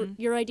 Like,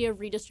 your idea of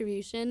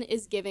redistribution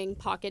is giving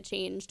pocket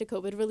change to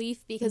COVID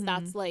relief because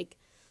that's, like,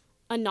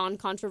 a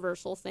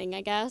non-controversial thing,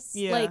 I guess.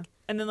 Yeah. Like,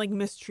 and then, like,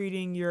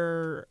 mistreating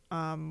your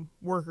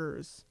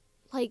workers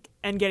like,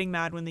 and getting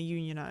mad when they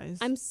unionize.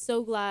 I'm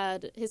so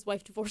glad his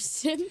wife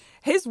divorced him.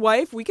 His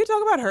wife, we could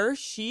talk about her.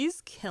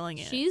 She's killing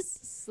it. She's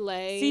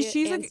slay. See,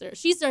 she's and like-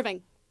 she's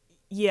serving.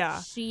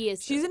 Yeah. She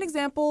is. She's an serving.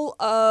 example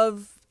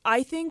of,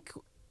 I think,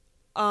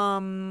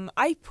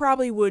 I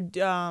probably would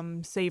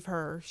save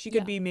her. She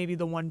could Yeah. be maybe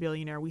the one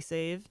billionaire we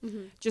save.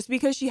 Mhm. Just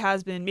because she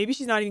has been. Maybe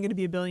she's not even going to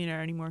be a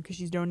billionaire anymore because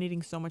she's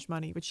donating so much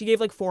money. But she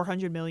gave like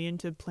 $400 million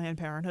to Planned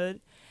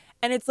Parenthood.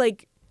 And it's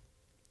like,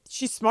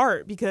 she's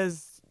smart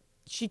because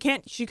she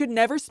could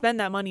never spend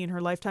that money in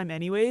her lifetime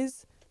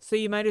anyways. So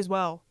you might as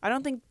well. I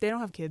don't think, they don't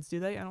have kids, do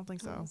they? I don't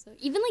think so. So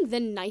even like the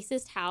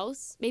nicest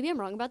house, maybe I'm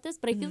wrong about this,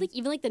 but I feel like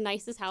even like the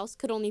nicest house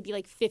could only be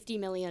like 50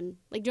 million.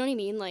 Like, do you know what I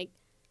mean? Like,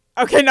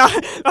 Okay, no,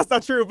 that's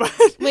not true. But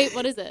wait,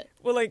 what is it?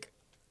 well,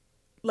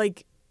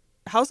 like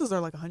houses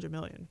are like 100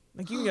 million.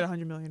 Like you can get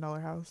 $100 million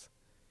house.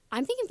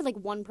 I'm thinking for like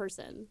one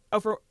person.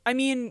 Oh, I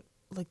mean,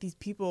 like these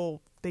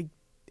people,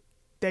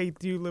 they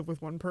do live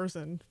with one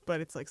person, but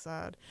it's like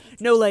sad.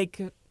 No, like,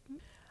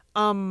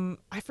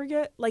 I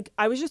forget. Like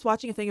I was just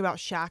watching a thing about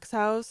Shaq's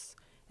house,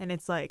 and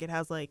it's like it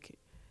has like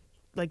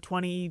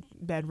 20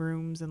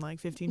 bedrooms and like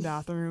 15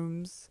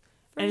 bathrooms.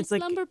 For And it's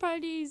like, slumber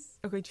parties.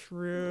 okay,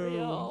 true.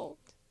 Real.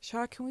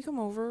 Shaq, can we come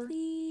over?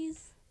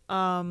 Please.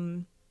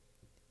 But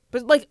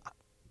like,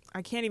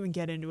 I can't even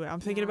get into it. I'm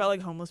thinking No. about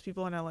like homeless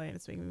people in LA, and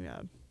it's making me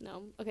mad.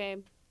 No. Okay.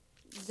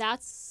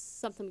 That's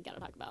something we gotta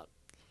talk about.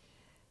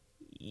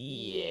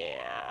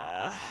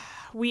 Yeah.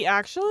 We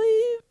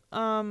actually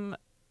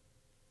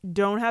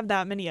don't have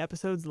that many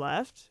episodes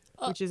left,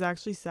 which is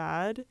actually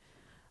sad.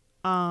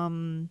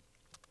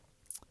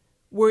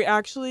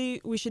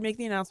 We should make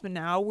the announcement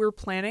now. We're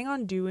planning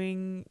on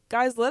doing,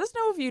 guys, let us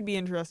know if you'd be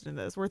interested in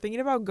this. We're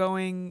thinking about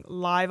going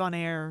live on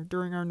air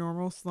during our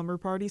normal slumber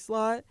party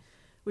slot,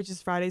 which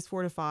is Fridays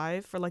 4 to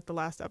 5 for like the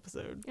last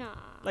episode. Yeah.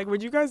 Like,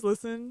 would you guys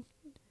listen?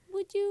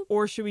 Would you?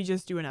 Or should we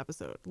just do an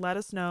episode? Let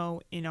us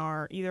know in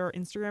either our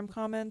Instagram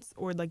comments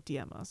or like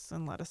DM us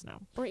and let us know.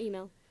 Or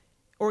email.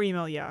 Or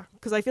email, yeah.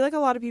 Because I feel like a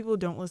lot of people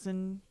don't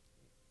listen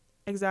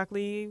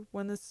exactly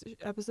when this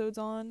episode's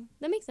on.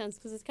 That makes sense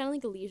because it's kind of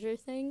like a leisure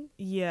thing.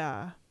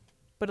 Yeah.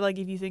 But like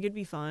if you think it'd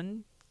be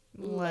fun,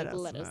 let Like, us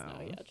let know. us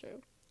know. Yeah,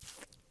 true.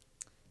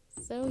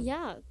 So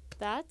yeah,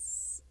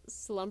 that's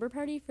Slumber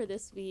Party for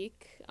this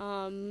week.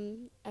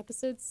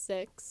 Episode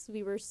 6.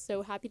 We were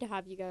so happy to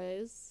have you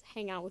guys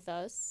hang out with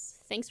us.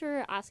 Thanks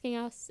for asking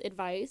us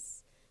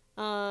advice.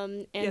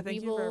 And Yeah,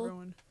 thank you for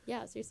everyone.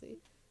 Yeah, seriously.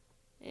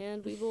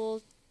 And we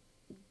will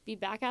be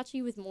back at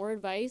you with more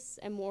advice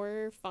and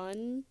more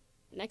fun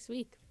next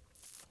week.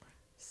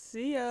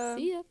 See ya.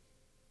 See ya.